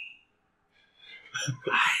 save me.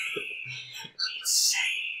 I need saving.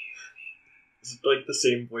 Is it like the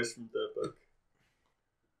same voice from the book?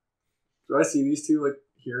 Do I see these two like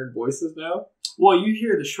hearing voices now? Well, you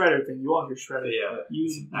hear the Shredder thing. You all hear Shredder. Yeah.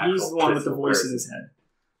 He's the one with the voice in his head.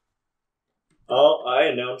 Oh, I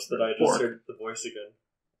announced that I just Borc. heard the voice again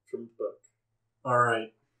from the book.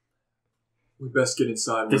 Alright. We best get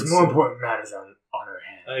inside. There's more important matters on our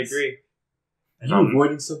hands. I agree. Are you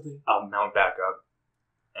avoiding something? I'll mount back up,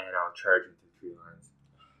 and I'll charge into the tree lines.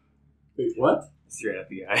 Wait, what? Straight at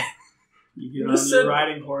the guy. You You get on just your said-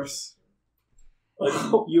 riding horse. Like,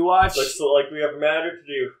 You watch looks like we have a matter to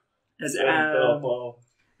do. as Well,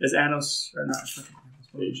 Anos, or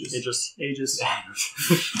not, Aegis. Aegis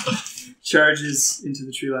charges into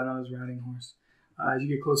the tree line on his riding horse. As you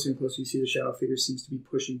get closer and closer, you see the shadow figure seems to be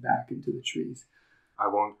pushing back into the trees. I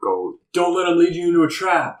won't go. Don't let him lead you into a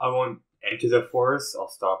trap. I won't enter the forest. I'll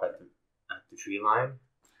stop at the tree line.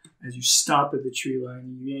 As you stop at the tree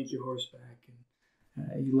line, you yank your horse back,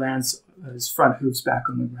 and he lands his front hooves back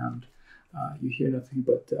on the ground. You hear nothing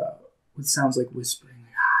but what sounds like whispering.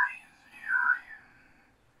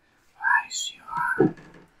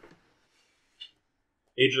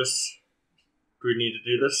 Aegis, do we need to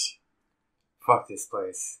do this? Fuck this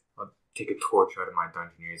place. I'll take a torch out of my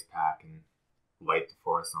Dungeoneer's pack and light the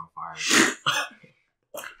forest on fire.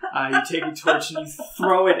 You take a torch and you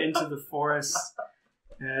throw it into the forest,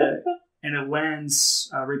 and it lands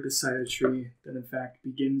right beside a tree that, in fact,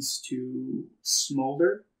 begins to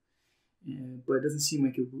smolder, but it doesn't seem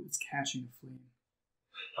like it's catching a flame.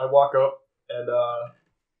 I walk up and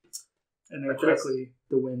And then Okay. quickly,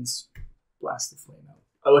 the winds blast the flame out.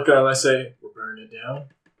 I look at him and I say, we're burning it down.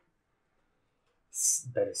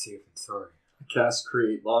 Better safe than sorry. I cast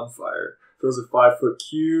Create Bonfire. Fills a 5-foot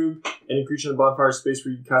cube. Any creature in the bonfire space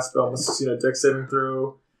where you can cast a spell must succeed on a dex saving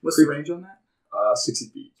throw. What's the range on that? 60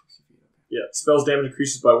 feet. Yeah. Spells damage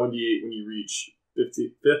increases by 1d8 when you reach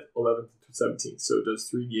 5th, 11th, to 17th. So it does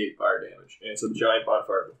 3d8 fire damage. And it's a giant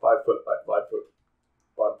bonfire, a 5-foot by 5-foot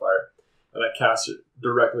bonfire. And I cast it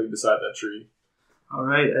directly beside that tree. All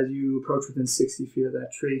right, as you approach within 60 feet of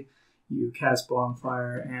that tree, you cast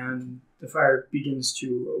bonfire, and the fire begins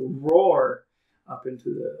to roar up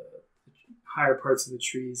into the higher parts of the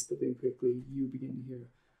trees, but then quickly you begin to hear,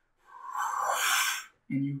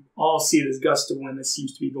 and you all see this gust of wind that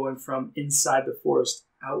seems to be going from inside the forest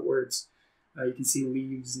outwards. You can see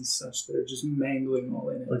leaves and such that are just mangling all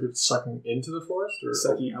in it. Like it's sucking into the forest? Or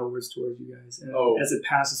Sucking outwards towards you guys. And as it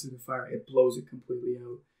passes through the fire, it blows it completely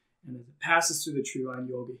out. And as it passes through the tree line,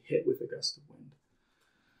 you all get hit with a gust of wind.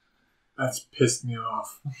 That's pissed me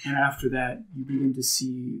off. And after that, you begin to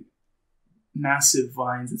see massive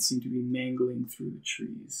vines that seem to be mangling through the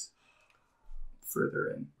trees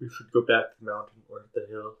further in. We should go back to the mountain or the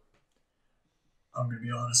hill. I'm gonna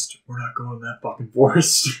be honest, we're not going in that fucking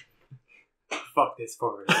forest. Fuck this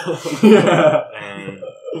forest. Yeah. And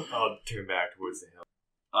I'll turn back towards the hill.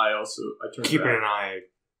 I turn Keeping back. an eye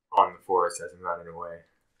on the forest as I'm running away.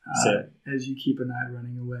 As you keep an eye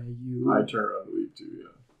running away, I turn around to leave too,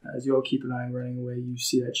 yeah. as you all keep an eye running away, you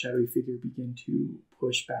see that shadowy figure begin to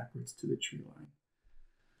push backwards to the tree line.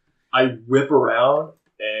 I whip around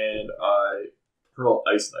and I hurl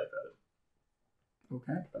ice knife at it.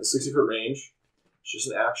 Okay. At a 60-foot range. It's just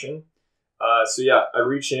an action. So yeah, I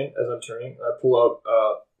reach in as I'm turning. I pull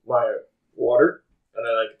out my water and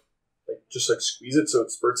I just squeeze it so it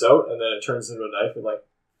spurts out, and then it turns into a knife and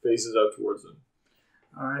phases out towards them.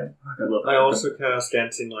 All right. I also cast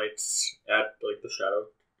dancing lights at the shadow.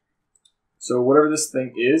 So whatever this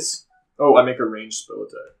thing is, I make a ranged spell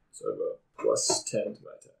attack. So I have a plus 10 to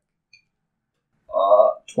my attack.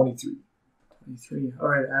 23. 23. All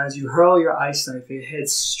right. As you hurl your ice knife, it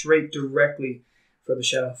heads straight directly for the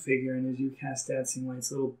shadow figure, and as you cast dancing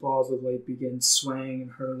lights, little balls of light begin swaying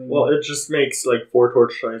and hurtling. Well, it just makes like 4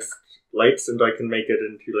 torch-sized lights, and I can make it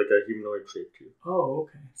into like a humanoid shape too. Oh,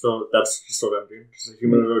 okay. So that's just what I'm doing. Just a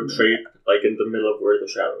humanoid shape, like in the middle of where the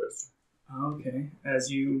shadow is. Okay. As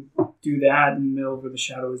you do that in the middle where the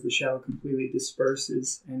shadow is, the shadow completely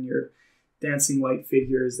disperses, and your dancing light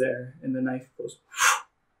figure is there, and the knife goes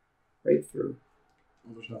right through.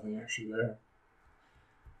 Well, there's nothing actually there.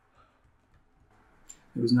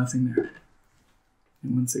 There was nothing there.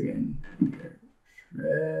 And once again, you're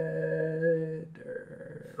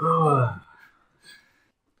Shredder.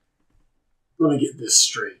 Let me get this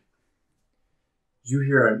straight. You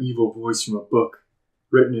hear an evil voice from a book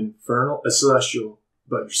written in infernal, celestial,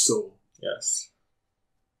 about your soul. Yes.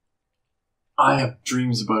 I have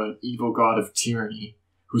dreams about an evil god of tyranny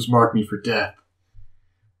who's marked me for death.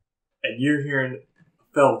 And you're hearing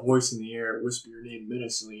a fell voice in the air whisper your name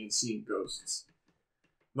menacingly and seeing ghosts.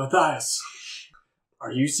 Matthias,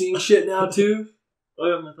 are you seeing shit now too? Oh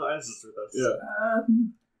yeah, Matthias is with us. Yeah.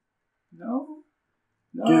 No.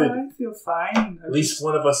 No, Good. I feel fine. At least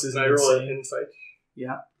one of us isn't Can I roll an insane. insight?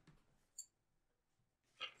 Yeah.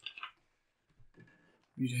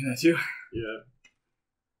 You doing that too? Yeah.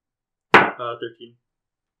 13.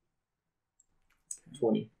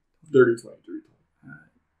 20. 30, 20, 30, 20.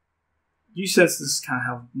 You sense this is kind of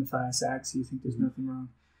how Matthias acts. You think there's nothing wrong.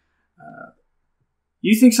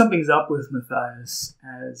 You think something's up with Matthias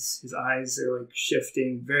as his eyes are like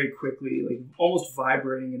shifting very quickly, like almost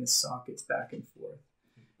vibrating in his sockets back and forth.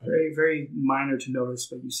 Very, very minor to notice,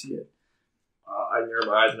 but you see it. I narrow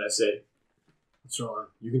my eyes and I say, "What's wrong?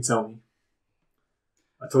 You can tell me.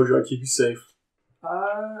 I told you I'd keep you safe."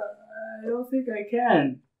 I don't think I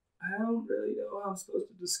can. I don't really know how I'm supposed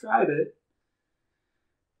to describe it.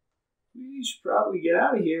 We should probably get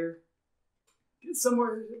out of here. Get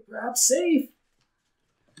somewhere perhaps safe.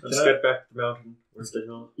 Let's get back to the mountain. Where's the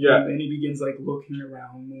hill? Yeah. And he begins like looking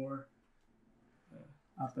around more.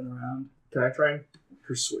 Up and around. Can I try and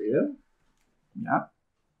persuade him? Yeah.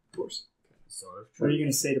 Of course. What are you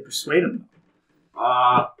going to say to persuade him?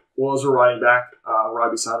 Well, as we're riding back, right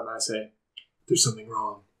beside him, I say, "There's something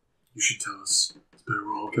wrong. You should tell us. It's better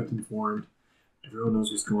we're all kept informed. Everyone knows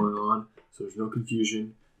what's going on, so there's no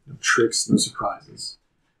confusion, no tricks, no surprises.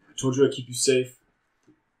 I told you I'd keep you safe,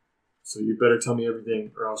 so you better tell me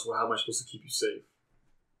everything, or else how am I supposed to keep you safe?"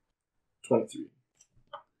 23.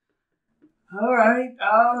 All right.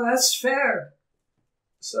 That's fair.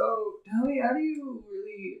 So, tell me, how do you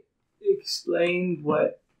really explain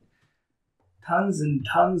what tons and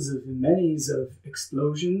tons of minis of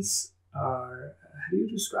explosions are? How do you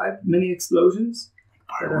describe mini explosions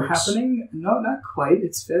that are Fireworks? happening? No, not quite.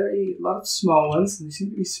 It's a lot of small ones, and they seem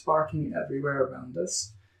to be sparking everywhere around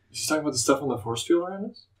us. Is he talking about the stuff on the force field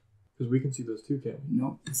around us? Because we can see those too, can't we?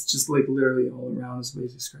 No, it's just like literally all around is what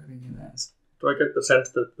he's describing it as. Do I get the sense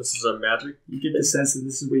that this is a magic? You get the sense that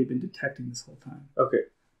this is what you've been detecting this whole time. Okay.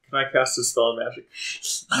 Can I cast a spell of magic?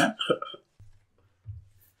 Yeah.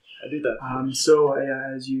 I do that. So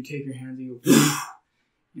as you take your hands and you go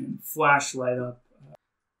and flash light up,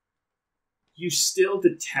 you still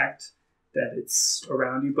detect that it's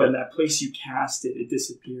around you, but in that place you cast it, it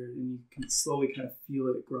disappeared, and you can slowly kind of feel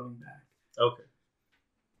it growing back. Okay.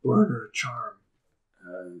 Or under a charm.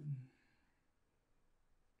 Um,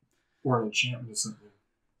 Or an enchantment or something.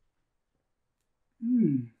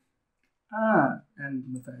 And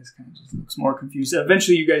Matthias kind of just looks more confused.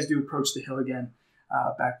 Eventually, you guys do approach the hill again,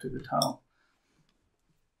 back to the tunnel.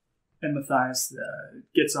 And Matthias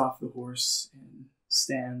gets off the horse and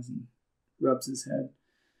stands and rubs his head.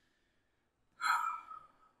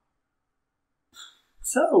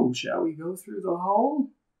 So, shall we go through the hole?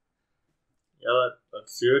 Yeah,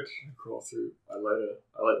 let's do it. I crawl through. I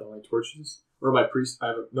light one of my torches. Or my priest.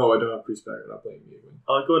 I don't have priest bag. I'm not playing me.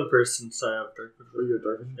 I'll go in first since I have dark vision. Oh, you got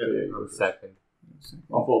dark vision? Yeah, you I'm go first. second.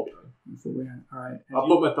 I'll fall behind. You full behind. All right. I'll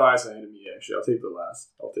put Matthias ahead of me, actually. I'll take the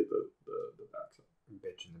last. I'll take the back side.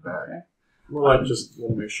 Bitch in the back. Okay. Well, I just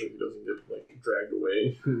want to make sure he doesn't get, like, dragged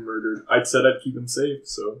away and murdered. I said I'd keep him safe,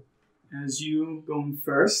 so... As you go in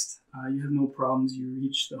first, you have no problems. You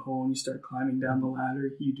reach the hole and you start climbing down the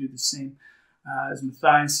ladder. You do the same as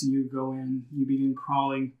Matthias, and you go in. You begin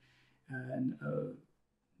crawling, and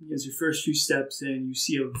as your first few steps in, you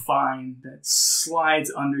see a vine that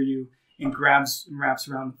slides under you and wraps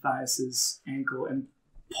around Matthias's ankle and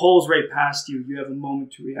pulls right past you. You have a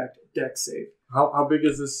moment to react. Dex save. How big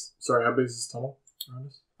is this? Sorry, how big is this tunnel around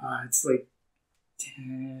us? It's like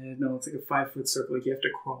it's like a 5-foot circle. Like you have to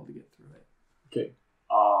crawl to get through it. Okay.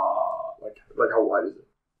 Like how wide is it?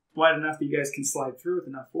 Wide enough that you guys can slide through with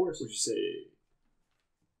enough force. Would you say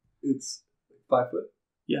it's 5 foot.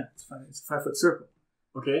 Yeah, it's 5-foot circle.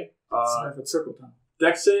 Okay. It's a 5-foot circle tunnel.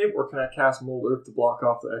 Deck save, or can I cast Mold Earth to block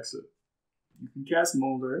off the exit? You can cast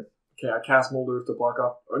Mold Earth. Okay, I cast Mold Earth to block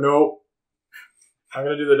off. Oh, no. I'm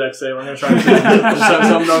going to do the deck save. I'm going to try to just have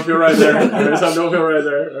something don't feel right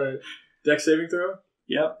there. All right. Deck saving throw?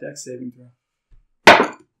 Yep, deck saving throw.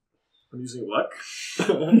 I'm using luck.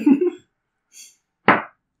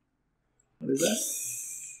 What is that?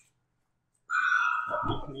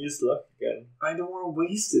 You can use luck again. I don't want to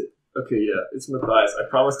waste it. Okay, yeah, it's Matthias. I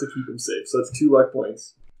promise to keep him safe. So that's 2 luck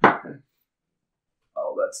points. Okay.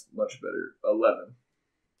 Oh, that's much better. 11.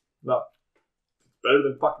 No. Better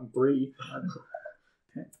than fucking 3.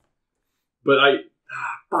 Okay. But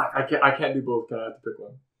I can't do both. Can I have to pick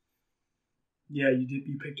one? Yeah,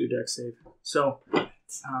 you picked your deck save. So,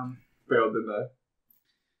 Failed, didn't I?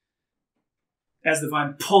 as the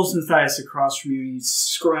vine pulls Matthias across from you, and he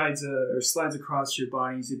slides across your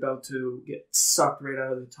body, he's about to get sucked right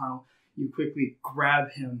out of the tunnel. You quickly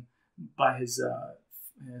grab him by his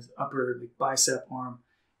upper bicep arm,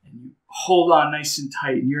 and you hold on nice and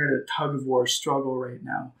tight. And you're at a tug of war struggle right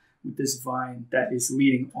now with this vine that is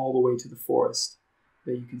leading all the way to the forest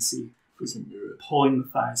that you can see. It's pulling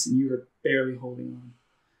Matthias, and you are barely holding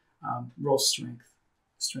on. Roll strength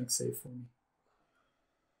save for me.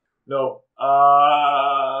 No.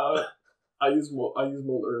 I use Mold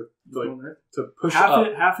Earth to push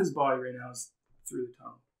up. Half his body right now is through the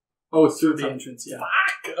tunnel. Oh, it's through The entrance, yeah.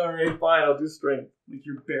 Fuck! Alright, fine. I'll do strength. Like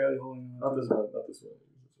you're barely holding on. Not this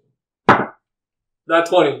one. Not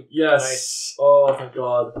 20. Yes. Nice. Oh, thank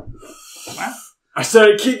God. Wow. I said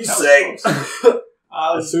I'd keep you That safe.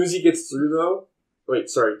 was As soon as he gets through, though. Wait,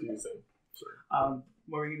 sorry. Do you think? Sorry.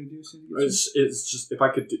 What are you gonna do as soon as you get It's just if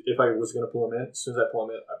I was gonna pull him in, as soon as I pull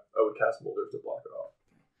him in, I would cast Mold Earth to block it off.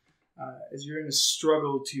 as you're in a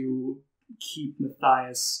struggle to keep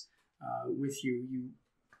Matthias with you, you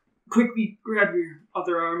quickly grab your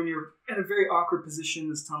other arm, and you're in a very awkward position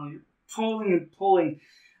this tunnel. You're pulling and pulling.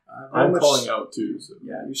 I'm calling out too. So.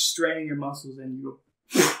 Yeah, you're straining your muscles, and you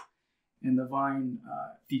go, and the vine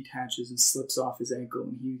detaches and slips off his ankle,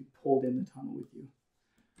 and he pulled in the tunnel with you.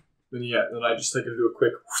 Then I just take it to do a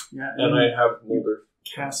quick, Yeah, and I have Mold Earth.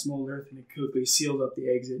 Cast Mold Earth, and it quickly seals up the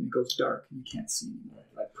exit, and it goes dark, and you can't see anymore.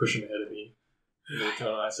 I push him ahead of me. And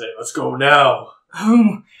I say, "Let's go now."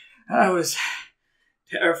 That was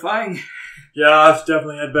terrifying. Yeah, I've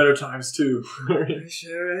definitely had better times too.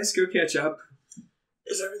 Sure, let's go catch up.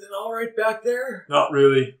 Is everything all right back there? Not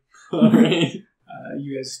really. All right.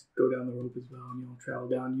 You guys go down the rope as well, and you'll travel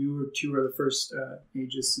down. You two are the first,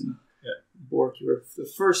 Aegis and Borc. You were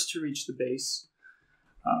the first to reach the base,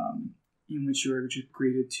 in which you were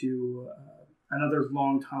greeted to another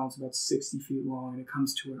long tunnel. It's about 60 feet long, and it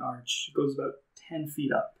comes to an arch. It goes about 10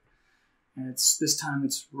 feet up, and this time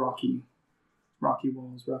it's rocky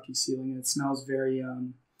walls, rocky ceiling, and it smells very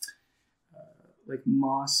like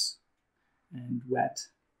moss and wet,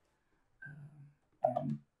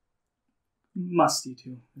 and musty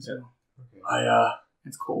too as well. Okay.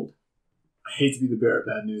 It's cold. I hate to be the bearer of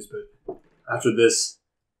bad news, but after this,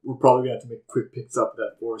 we're probably gonna have to make quick picks up of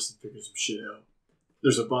that forest and figure some shit out.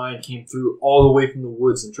 There's a vine came through all the way from the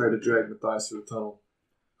woods and tried to drag Matthias through the tunnel.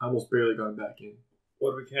 I almost barely got back in.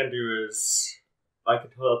 What we can do is, I can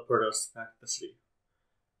teleport us back to the city.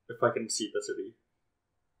 If I can see the city.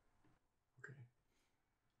 Okay.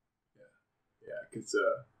 Yeah, because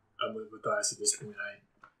I'm with Matthias at this point. I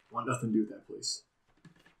want nothing to do with that place.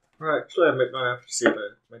 Alright, actually I might not have to see it.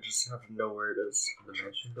 I might just have to know where it is. The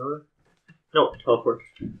mansion door? No, teleport.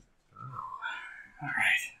 Alright.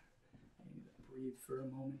 I need to breathe for a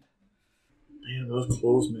moment. Man, those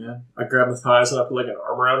clothes, man. I grab Matthias and I put like an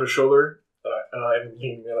arm around his shoulder, and I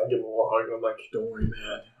lean and I give him a little hug, and I'm like, "Don't worry,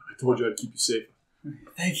 man. I told you I'd keep you safe."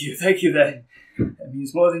 Thank you. That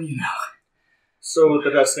means more than you know. So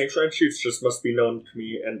the destination sheets just must be known to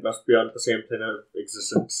me and must be on the same plane of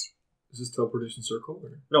existence. Is this teleportation circle?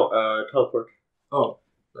 Or? No, teleport. Oh,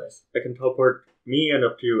 nice. I can teleport me and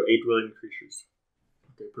up to 8 willing creatures.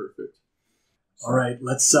 Okay, perfect. All right,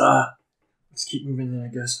 let's keep moving then. I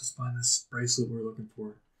guess let's find this bracelet we're looking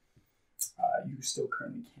for. You still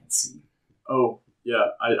currently can't see. Oh,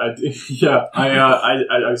 yeah, I yeah,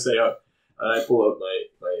 I say and I pull out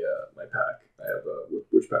my pack. I have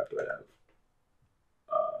which pack do I have?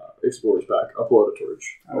 Explorer's pack. I'll pull out a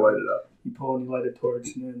torch. I'll light it up. You pull and you light a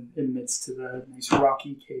torch, and then it emits to the nice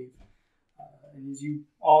rocky cave. And as you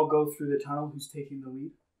all go through the tunnel, who's taking the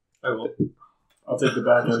lead? I will. I'll take the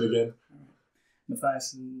back end again.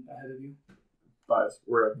 Matthias ahead of you. Matthias,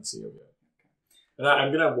 where I can see him yet. And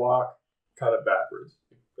I'm gonna walk kind of backwards.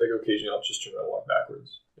 Like occasionally, I'll just turn around and walk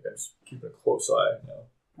backwards. Like I'm just keeping a close eye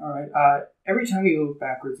now. All right. Every time you look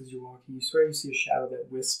backwards as you're walking, you swear you see a shadow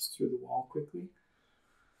that wisps through the wall quickly.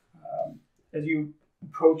 As you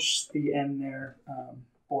approach the end there,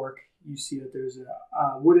 Borc, you see that there's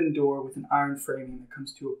a wooden door with an iron framing that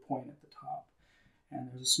comes to a point at the top. And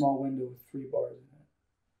there's a small window with 3 bars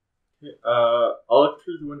in it. I'll look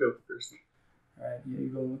through the window first. All right, you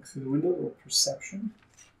go look through the window, roll perception.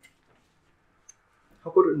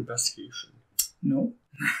 How about investigation? No.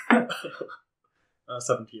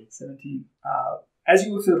 17. 17. As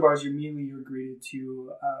you look through the bars, you're greeted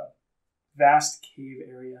to a vast cave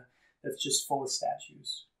area that's just full of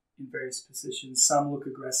statues in various positions. Some look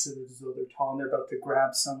aggressive as though they're tall and they're about to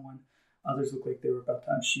grab someone. Others look like they were about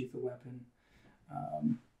to unsheath a weapon.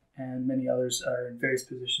 And many others are in various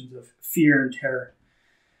positions of fear and terror.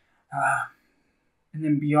 And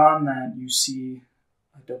then beyond that, you see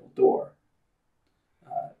a double door.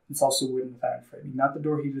 It's also wooden with iron framing. Not the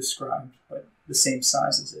door he described, but the same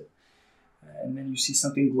size as it. And then you see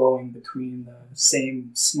something glowing between the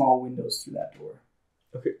same small windows through that door.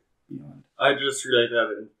 Okay. Beyond. I just relayed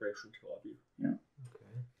that information to all of you. Yeah.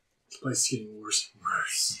 Okay. This place is getting worse and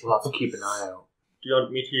worse. We'll have to keep an eye out. Do you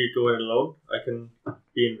want me to go in alone? I can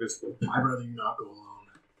be invisible. I'd rather you not go alone.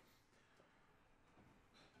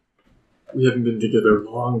 We haven't been together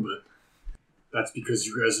long, but that's because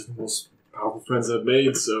you guys are the most powerful friends I've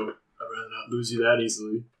made, so I'd rather not lose you that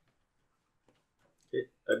easily. Okay,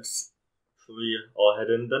 shall we all head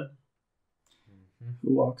in then?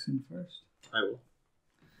 Who walks in first? I will.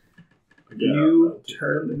 You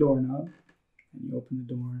turn the doorknob, and you open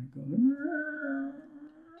the door, and it goes...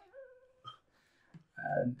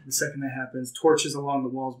 And the second that happens, torches along the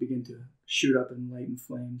walls begin to shoot up and light in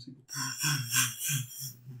flames.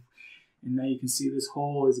 And now you can see this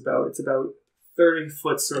hole is about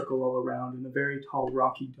 30-foot circle all around, and a very tall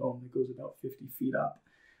rocky dome that goes about 50 feet up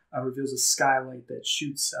reveals a skylight that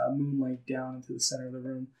shoots moonlight down into the center of the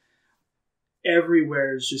room.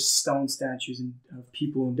 Everywhere is just stone statues of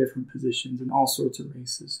people in different positions and all sorts of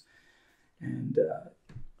races. And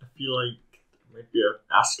I feel like there might be a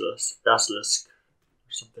basilisk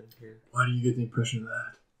or something here. Why do you get the impression of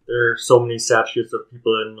that? There are so many statues of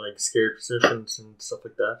people in like scared positions and stuff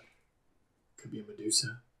like that. Could be a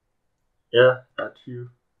Medusa. Yeah, that too.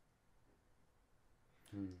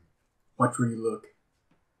 Watch where you look.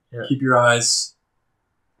 Yeah. Keep your eyes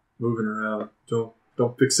moving around. Don't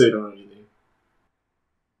fixate on anything.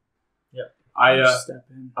 Yeah. Step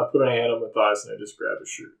in. I put a hand on my thighs and I just grab his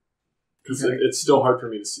shirt. Because it's still hard for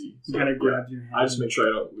me to see. You kind of grab your hand. I just make sure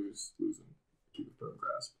I don't lose him. Keep a firm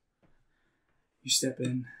grasp. You step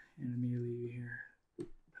in and immediately you hear the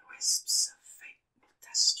wisps of fate will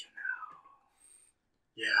test you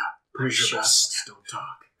now. Yeah. Pretty sure bastards don't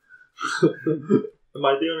talk. Am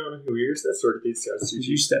I the only one who hears this, or do these guys As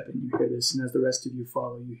you step in, you hear this, and as the rest of you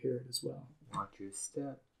follow, you hear it as well. Watch your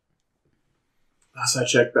step. Last I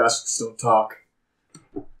checked, bastards don't talk.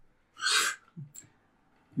 You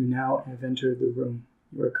now have entered the room.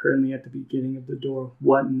 You are currently at the beginning of the door.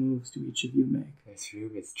 What moves do each of you make? This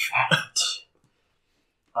room is trapped.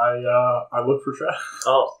 I look for trap.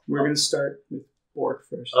 We're going to start with Borc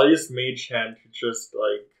first. I'll use Mage Hand to just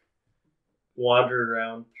like wander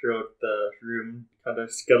around throughout the room, kind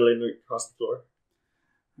of scuttling across the floor.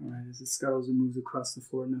 Alright, as it scuttles and moves across the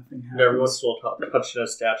floor, nothing happens. And every once in a while, touching a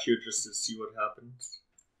statue just to see what happens.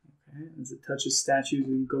 Okay, as it touches statues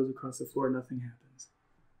and goes across the floor, nothing happens.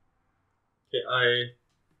 Okay, I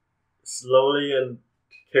slowly and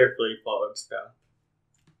carefully follow its path.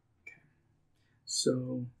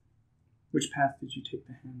 So, which path did you take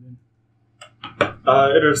the hand in?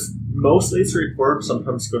 It is mostly straightforward,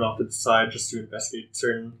 sometimes going off to the side just to investigate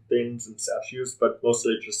certain things and statues, but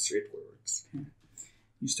mostly just straightforwards. Okay.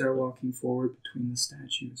 You start walking forward between the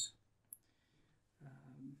statues.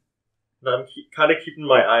 And I'm kind of keeping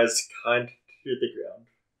my eyes kind of to the ground.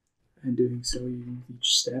 And doing so, with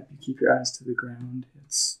each step, you keep your eyes to the ground.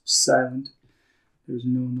 It's silent. There's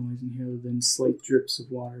no noise in here other than slight drips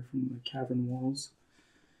of water from the cavern walls.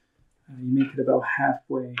 You make it about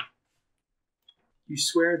halfway. You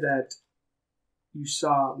swear that you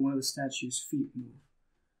saw one of the statue's feet move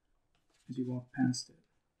as you walked past it.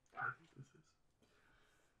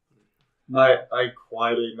 I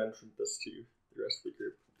quietly mentioned this to the rest of the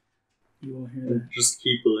group. You will hear that. Just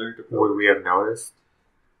keep alert about Would we have noticed?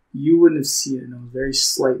 You wouldn't have seen it. No, very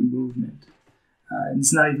slight movement. And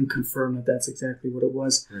it's not even confirmed that that's exactly what it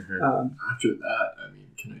was. Mm-hmm. After that,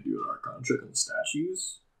 can I do an Archon check on the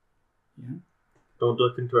statues? Yeah. Don't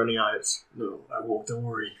look into any eyes. No, I won't. Don't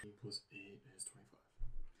worry. 8 + 8 is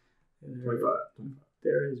 25. 25.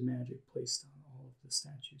 There is magic placed on all of the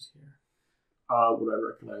statues here. Would I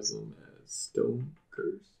recognize them as stone?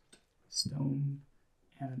 Cursed. Stone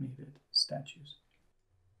animated statues.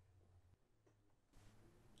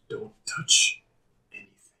 Don't touch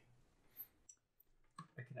anything.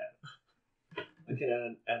 I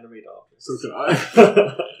can animate objects. So can I.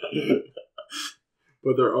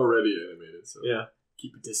 But they're already animated, so Yeah.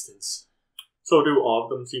 keep a distance. So do all of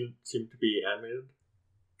them seem to be animated?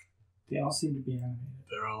 They all seem to be animated.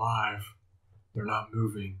 They're alive. They're not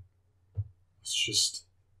moving. Let's just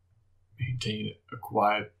maintain a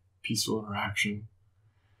quiet, peaceful interaction.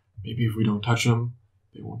 Maybe if we don't touch them,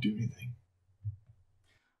 they won't do anything.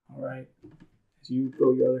 Alright. As you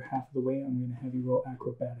go your other half of the way, I'm going to have you roll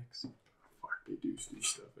acrobatics. Fuck, they do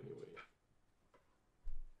stuff anyway.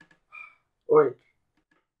 Wait.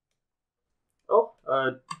 Oh,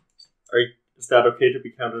 is that okay to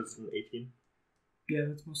be counted as an 18? Yeah,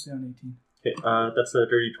 that's mostly on 18. Okay, that's a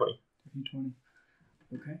dirty 20. 20.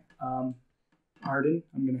 Okay. Arden,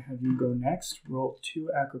 I'm going to have you go next. Roll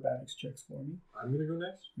 2 acrobatics checks for me. I'm gonna go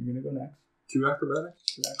next. You're going to go next. 2 acrobatics.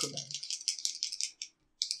 2 acrobatics.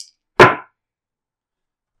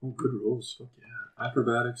 Oh, good rolls. Fuck yeah.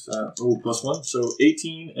 Acrobatics. +1. So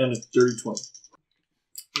 18 and a dirty 20.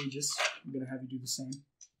 Aegis, I'm going to have you do the same.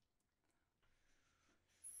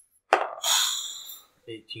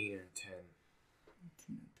 18 and 10.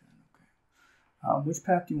 18 and 10, okay. Which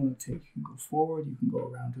path do you want to take? You can go forward, you can go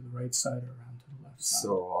around to the right side or around to the left side.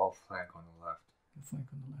 So I'll flank on the left. The flank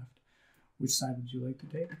on the left. Which side would you like to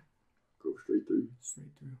take? Go straight through.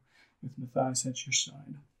 Straight through. With Matthias at your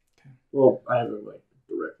side. Okay. Well, I have him like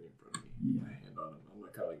directly in front of me. Yeah. My hand on him. I'm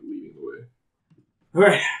like kind of like leading the way.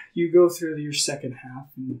 Alright, you go through your second half,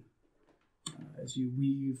 and as you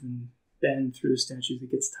weave and bend through the statues,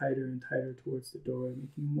 it gets tighter and tighter towards the door,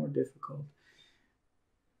 making it more difficult.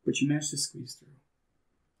 But you manage to squeeze through.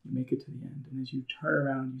 You make it to the end, and as you turn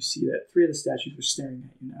around, you see that 3 of the statues are staring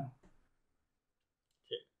at you now.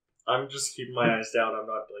 Okay. I'm just keeping my eyes down. I'm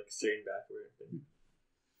not like staring back or anything.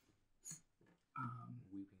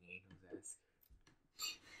 Weeping angels ass.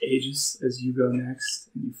 Aegis, as you go next,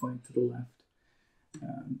 and you flank to the left.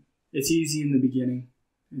 It's easy in the beginning,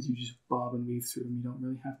 as you just bob and weave through them. You don't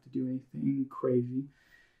really have to do anything crazy.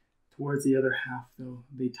 Towards the other half, though,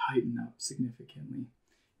 they tighten up significantly.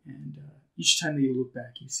 And each time that you look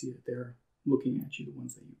back, you see that they're looking at you, the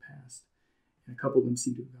ones that you passed. And a couple of them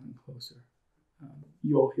seem to have gotten closer.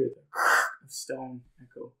 You all hear the of stone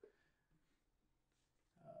echo.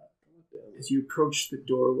 As you approach the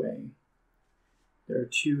doorway, there are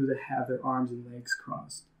 2 that have their arms and legs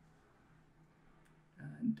crossed.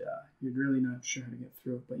 And you're really not sure how to get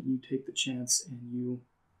through it, but you take the chance and you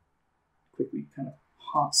quickly kind of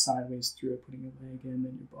hop sideways through it, putting your leg in,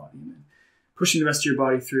 then your body, and then pushing the rest of your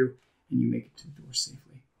body through, and you make it to the door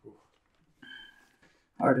safely.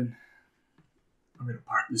 Arden. I'm gonna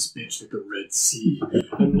part this bitch like the Red Sea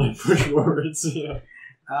and like push forwards. Yeah.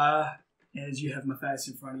 As you have Matthias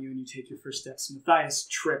in front of you and you take your first steps, Matthias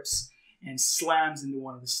trips and slams into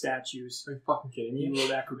one of the statues. Are you fucking kidding me? He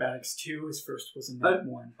rolled acrobatics 2. His first was a nat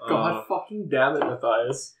 1. God fucking damn it,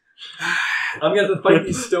 Matthias. I'm gonna have to fight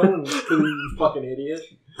these stones for you fucking idiot.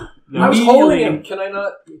 No. I was holding him. Can I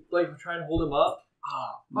not like try and hold him up?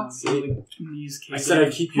 Fuck's sake. I said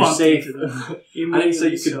I'd keep you safe. I didn't say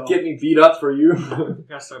you could get me beat up for you.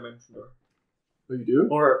 Cast dimension door. Oh, you do?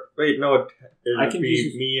 Or wait, no, it I would can be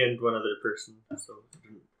use- me and one other person, so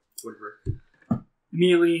it would work.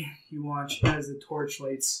 Immediately, you watch as the torch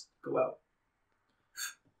lights go out.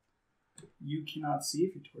 You cannot see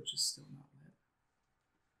if your torch is still not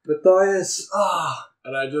lit. Matthias!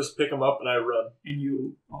 And I just pick him up and I run. And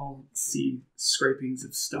you all see scrapings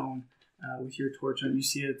of stone with your torch on. You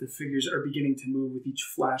see that the figures are beginning to move with each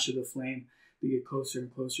flash of the flame. They get closer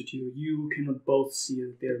and closer to you. You can both see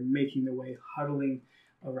that they're making their way, huddling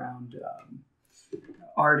around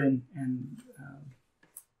Arden and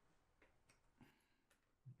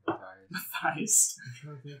Matthias.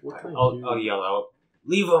 I'll yell out,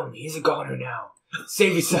 "Leave him! He's a goner now!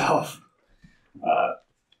 Save yourself!"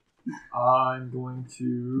 I'm going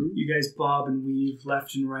to... You guys bob and weave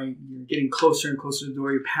left and right. You're getting closer and closer to the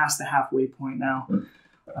door. You're past the halfway point now.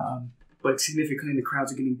 But significantly, the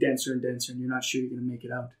crowds are getting denser and denser, and you're not sure you're going to make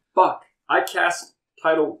it out. Fuck. I cast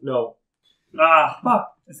Tidal... No.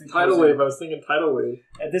 Fuck. Tidal Wave. I was thinking Tidal Wave.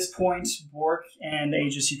 At this point, Borc and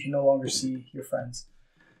Aegis, you can no longer see your friends,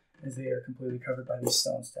 as they are completely covered by these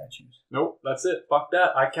stone statues. Nope. That's it. Fuck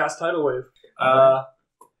that. I cast Tidal Wave.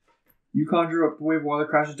 You conjure up the wave of water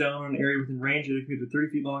crashes down on an area within range. It can be 30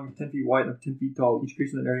 feet long, 10 feet wide, and up to 10 feet tall. Each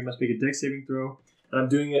creature in that area must make a dex saving throw. And I'm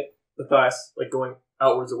doing it, Matthias, like going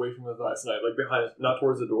outwards away from Matthias and I, like behind us, not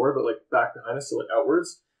towards the door, but like back behind us, so like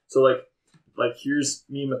outwards. So like here's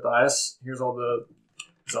me and Matthias, here's all the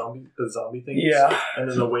zombie thing. Yeah. And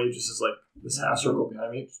then the wave just is like this half circle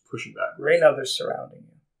behind me, just pushing back. Right now they're surrounding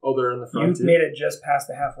you. Oh, they're in the front You've too? made it just past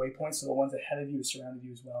the halfway point, so the ones ahead of you surrounded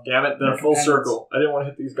you as well. Damn it, they're Your full companions. circle. I didn't want to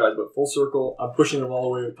hit these guys, but full circle. I'm pushing them all the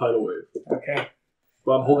way with tidal wave. Okay.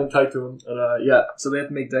 But I'm holding tight to them. And so they have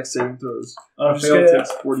to make dex saving throws. I'm just Failed gonna,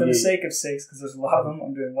 takes for 48. the sake of sakes, because there's a lot of them,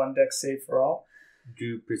 I'm doing one dex save for all.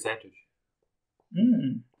 Do percentage.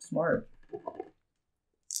 Smart.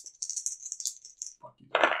 Fuck you.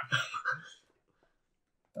 That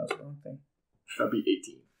was the wrong thing. That'd be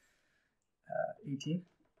 18. 18.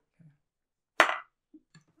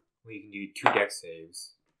 Well, you can do 2 dex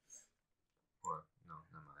saves. Or, no,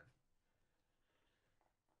 never mind.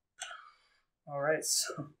 All right,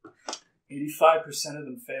 so 85% of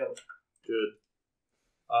them failed. Good.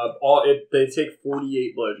 They take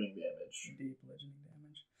 48 bludgeoning damage. Deep bludgeoning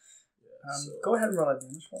damage. Yeah, so Go ahead and roll that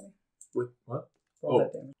damage for me. with what? Roll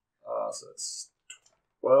that damage. So that's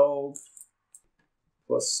 12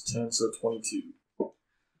 plus 10, so 22.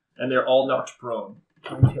 And they're all knocked prone.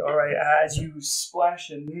 Okay, all right. As you splash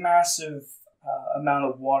a massive amount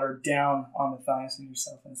of water down on Matthias and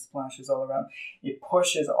yourself, and it splashes all around, it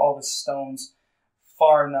pushes all the stones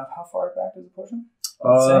far enough. How far back does it push them?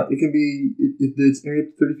 It can be, it's area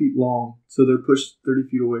 30 feet long, so they're pushed 30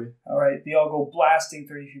 feet away. All right, they all go blasting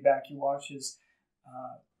 30 feet back. You watch as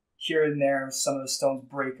here and there some of the stones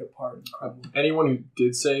break apart and crumble. Anyone who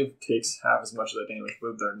did save takes half as much of that damage,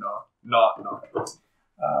 but they're not knocked.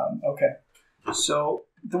 Okay, so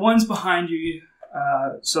the ones behind you,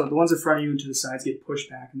 so the ones in front of you and to the sides get pushed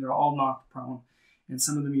back, and they're all knocked prone, and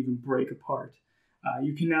some of them even break apart.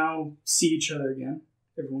 You can now see each other again.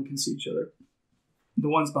 Everyone can see each other. The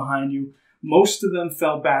ones behind you, most of them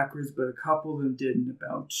fell backwards, but a couple of them didn't.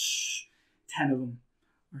 About 10 of them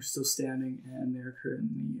are still standing, and they're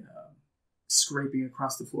currently scraping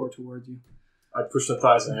across the floor towards you. I push the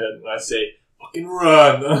thighs ahead and I say, "Fucking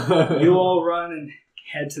run!" You all run and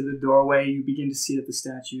head to the doorway. You begin to see that the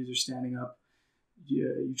statues are standing up.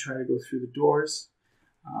 You try to go through the doors.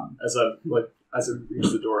 As I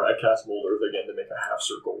reach the door, I cast Mold Earth again to make a half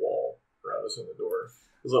circle wall around us in the door.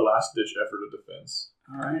 It was a last ditch effort of defense.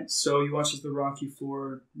 All right, so you watch as the rocky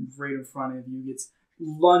floor right in front of you gets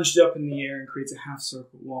lunged up in the air and creates a half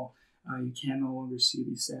circle wall. You can no longer see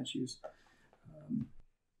these statues.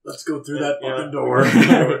 Let's go through that fucking door.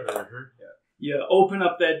 You open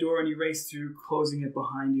up that door and you race through, closing it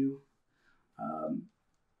behind you.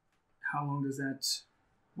 How long does that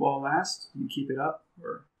wall last? Do you keep it up,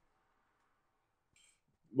 or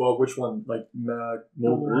Well, which one? Like Mold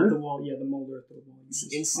Earth? the wall? Yeah, the Mold Earth. The wall. It's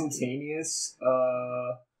instantaneous.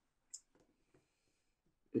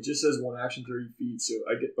 It just says 1 action 30 feet, so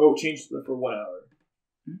I get change for 1 hour.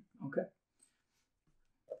 Okay.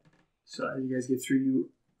 So as you guys get through, you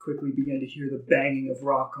quickly begin to hear the banging of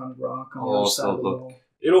rock on the other side of the wall.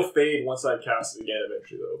 It'll fade once I cast it again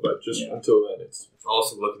eventually, though. But just until then, it's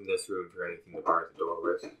Also look in this room for anything to bar the door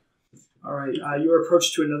with. All right, you are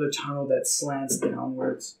approached to another tunnel that slants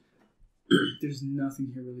downwards. There's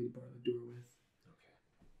nothing here really to bar the door with.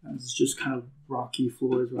 Okay. It's just kind of rocky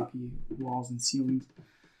floors, rocky walls and ceilings.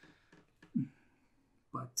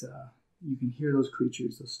 But you can hear those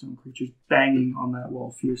creatures, those stone creatures, banging on that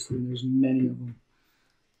wall fiercely, and there's many of them.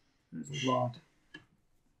 There's a lot.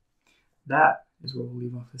 That is where we'll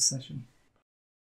leave off this session.